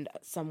 and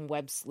some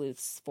Web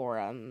Sleuths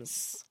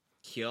forums.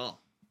 Cool.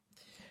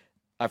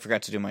 I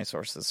forgot to do my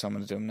sources, so I'm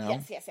going to do them now.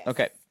 Yes.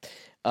 Okay.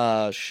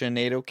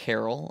 Sinead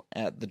O'Carroll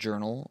at The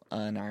Journal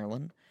in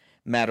Ireland.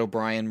 Matt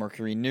O'Brien,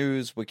 Mercury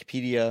News,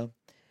 Wikipedia.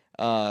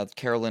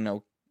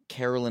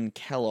 Carolyn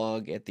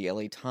Kellogg at the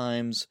LA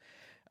Times.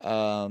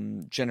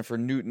 Jennifer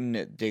Newton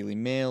at Daily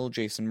Mail.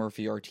 Jason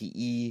Murphy,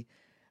 RTE.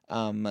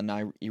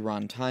 An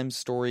Iran Times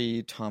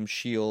story. Tom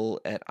Scheel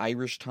at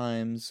Irish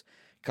Times.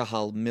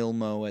 Kahal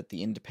Milmo at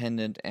The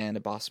Independent. And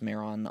Abbas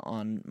Mehran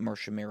on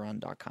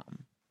MarshaMehran.com.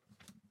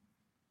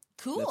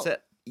 Cool. That's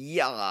it.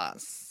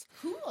 Yes.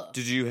 Cool.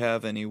 Did you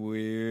have any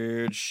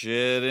weird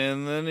shit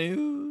in the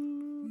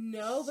news?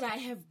 No, but I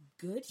have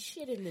good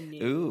shit in the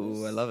news.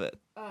 Ooh, I love it.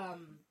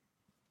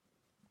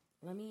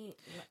 Let me.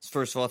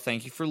 First of all,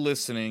 thank you for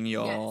listening,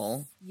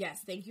 y'all.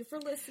 Yes, thank you for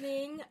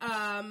listening.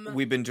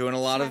 We've been doing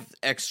a lot of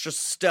extra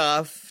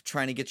stuff,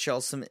 trying to get y'all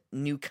some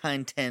new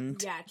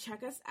content. Yeah,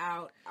 check us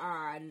out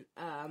on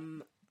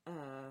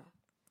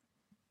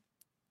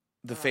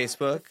the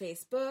Facebook,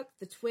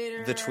 the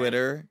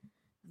Twitter,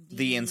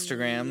 the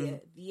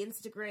Instagram. The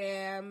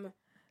Instagram.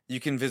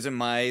 You can visit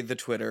the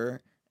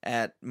Twitter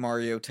at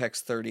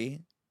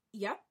MarioTex30.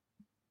 Yep.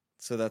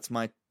 So that's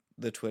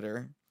the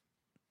Twitter.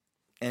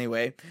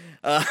 Anyway,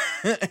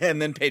 and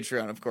then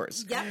Patreon, of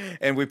course. Yep.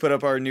 And we put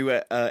up our new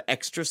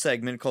extra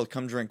segment called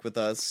 "Come Drink with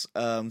Us."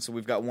 So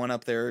we've got one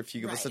up there. If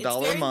you give us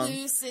 $1 a month,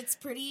 loose. It's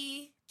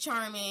pretty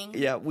charming.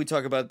 Yeah, we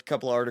talk about a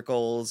couple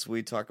articles.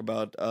 We talk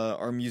about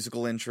our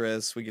musical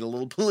interests. We get a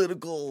little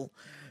political.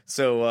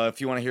 So if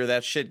you want to hear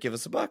that shit, give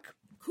us $1.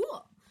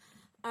 Cool.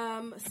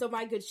 So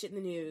my good shit in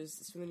the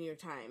news is from the New York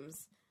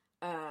Times.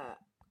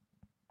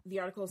 The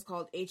article is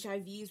called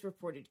 "HIV's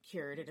Reported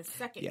Cured in a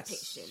Second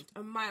Patient,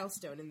 a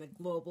Milestone in the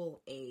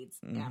Global AIDS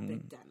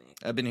Epidemic."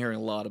 I've been hearing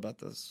a lot about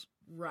this.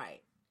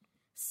 Right.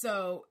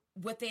 So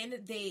what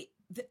it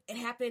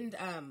happened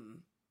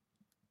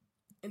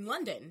in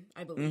London,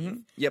 I believe. Mm-hmm.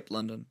 Yep,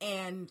 London.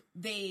 And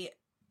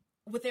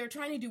what they were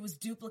trying to do was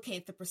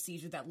duplicate the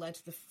procedure that led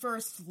to the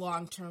first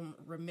long-term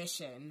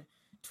remission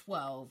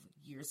 12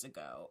 years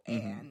ago,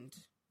 and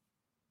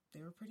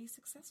they were pretty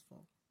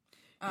successful.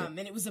 And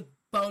it was a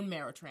bone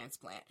marrow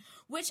transplant,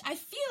 which I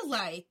feel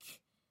like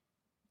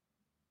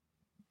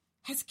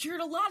has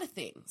cured a lot of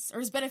things, or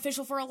is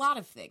beneficial for a lot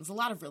of things, a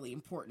lot of really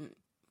important,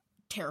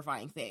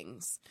 terrifying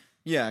things.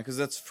 Yeah, because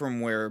that's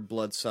from where a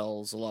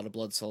lot of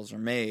blood cells are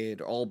made,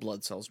 all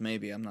blood cells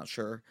maybe, I'm not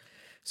sure.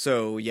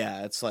 So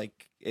yeah, it's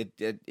like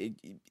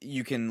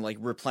you can like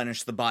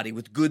replenish the body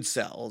with good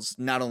cells,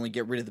 not only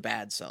get rid of the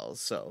bad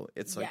cells. So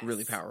it's like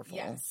really powerful.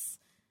 Yes.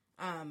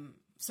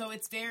 So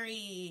it's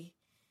very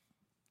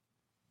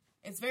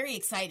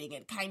exciting.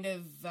 It kind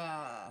of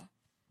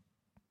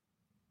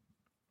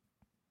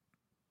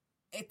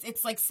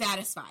it's like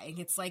satisfying.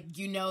 It's like,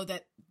 you know,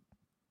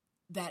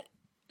 that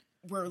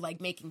we're like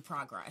making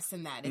progress,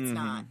 and that it's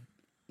not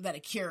that a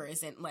cure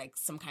isn't like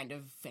some kind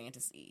of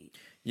fantasy.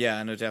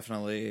 Yeah, no,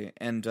 definitely.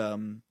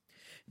 And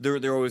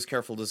they're always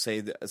careful to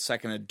say a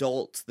second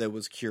adult that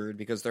was cured,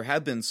 because there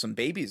have been some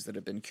babies that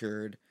have been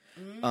cured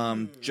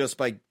just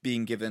by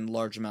being given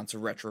large amounts of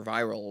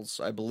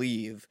retrovirals, I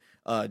believe,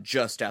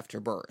 just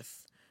after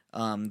birth.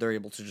 They're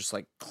able to just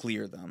like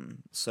clear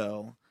them.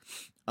 So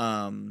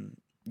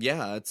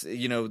yeah, it's,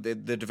 you know, the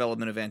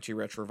development of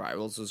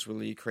antiretrovirals is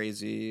really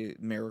crazy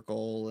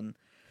miracle, and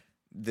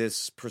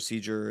this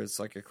procedure is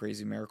like a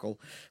crazy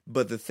miracle.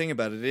 But the thing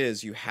about it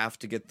is, you have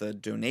to get the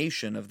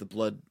donation of the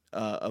blood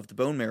of the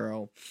bone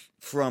marrow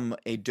from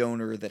a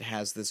donor that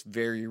has this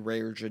very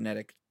rare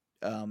genetic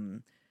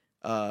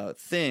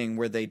thing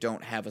where they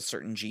don't have a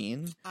certain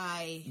gene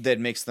that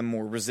makes them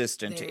more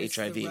resistant to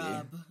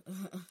HIV.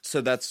 So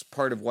that's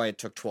part of why it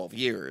took 12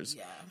 years.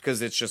 Yeah.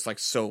 Because it's just like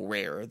so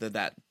rare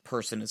that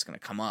person is going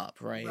to come up,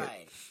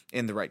 right?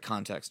 In the right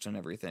context and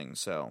everything.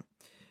 So,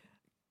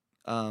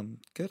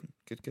 good.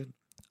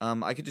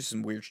 I could do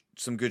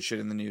some good shit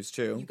in the news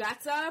too. You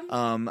got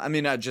some? I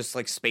mean, just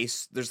like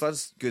space. There's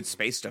lots of good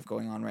space stuff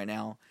going on right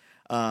now.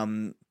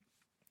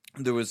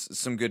 There was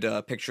some good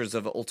pictures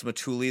of Ultima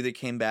Thule that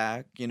came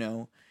back, you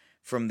know,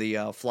 from the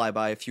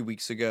flyby a few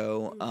weeks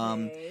ago.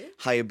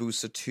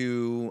 Hayabusa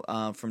 2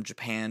 from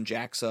Japan,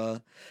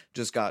 JAXA,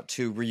 just got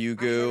to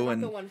Ryugu.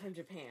 And the one from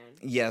Japan.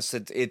 Yes,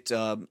 it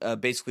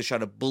basically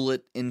shot a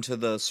bullet into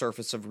the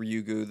surface of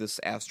Ryugu, this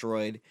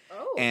asteroid,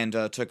 and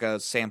took a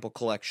sample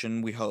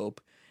collection, we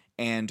hope.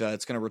 And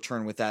it's going to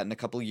return with that in a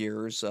couple of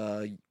years,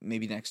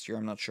 maybe next year,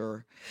 I'm not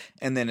sure.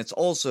 And then it's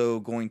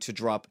also going to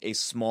drop a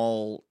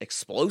small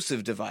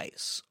explosive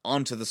device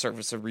onto the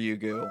surface of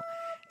Ryugu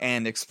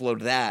and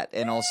explode that,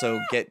 and also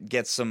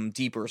get some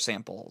deeper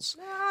samples.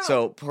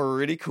 So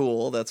pretty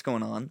cool, that's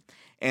going on.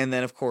 And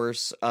then, of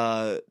course,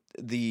 the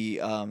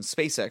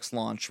SpaceX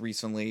launch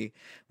recently,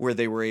 where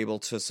they were able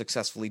to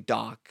successfully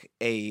dock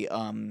a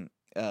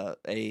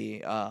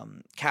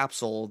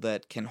capsule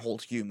that can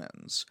hold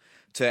humans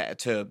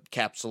to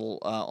capsule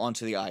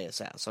onto the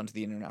ISS, onto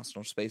the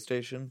International Space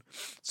Station.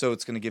 So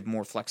it's going to give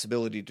more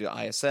flexibility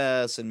to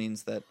ISS. It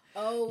means that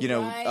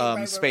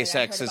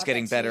SpaceX is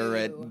getting better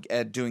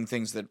at doing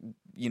things that,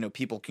 you know,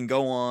 people can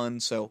go on.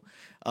 So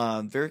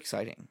very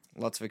exciting.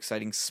 Lots of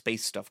exciting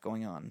space stuff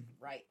going on.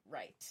 Right.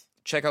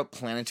 Check out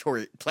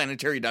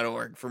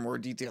planetary.org for more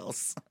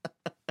details.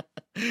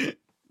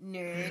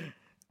 Nerd.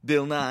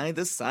 Bill Nye,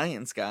 the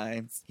science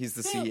guy. He's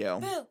the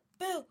CEO.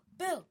 Bill.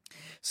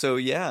 So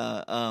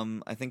yeah,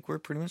 I think we're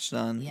pretty much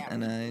done,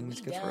 and I need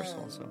to go done. first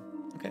also.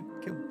 Okay,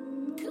 cool.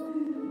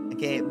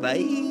 Okay, bye.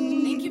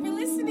 Thank you for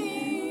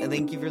listening.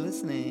 Thank you for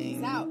listening.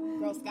 Peace out,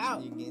 Girl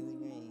Scout. You guys are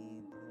great.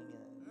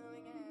 Oh my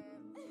God.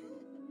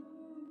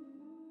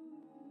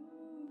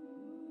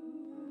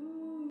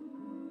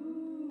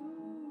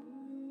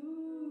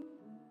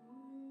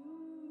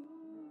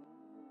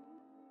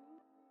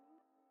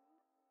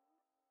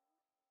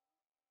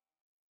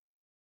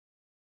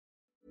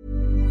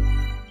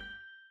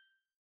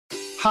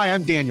 Hi,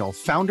 I'm Daniel,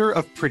 founder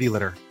of Pretty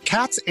Litter.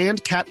 Cats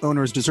and cat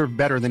owners deserve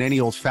better than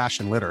any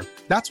old-fashioned litter.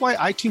 That's why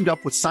I teamed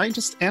up with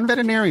scientists and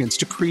veterinarians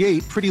to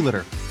create Pretty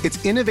Litter.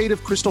 Its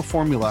innovative crystal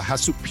formula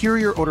has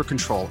superior odor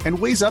control and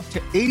weighs up to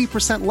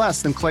 80%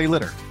 less than clay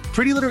litter.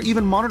 Pretty Litter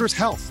even monitors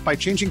health by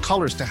changing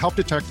colors to help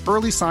detect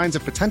early signs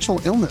of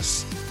potential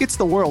illness. It's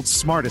the world's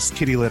smartest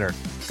kitty litter.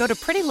 Go to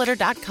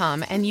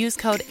prettylitter.com and use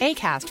code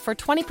ACAST for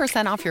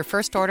 20% off your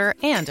first order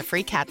and a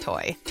free cat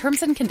toy.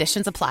 Terms and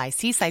conditions apply.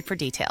 See site for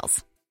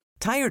details.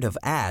 Tired of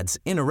ads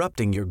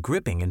interrupting your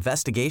gripping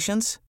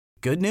investigations?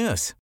 Good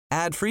news.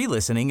 Ad-free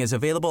listening is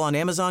available on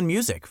Amazon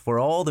Music for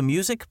all the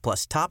music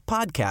plus top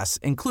podcasts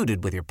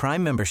included with your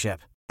Prime membership.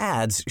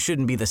 Ads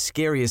shouldn't be the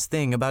scariest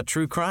thing about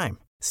true crime.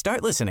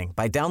 Start listening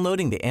by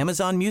downloading the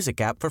Amazon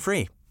Music app for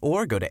free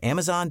or go to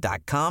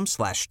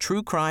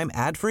amazon.com/truecrime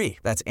ad-free.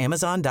 That's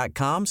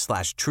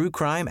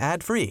amazon.com/truecrime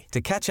ad-free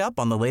to catch up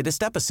on the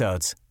latest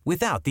episodes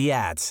without the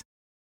ads.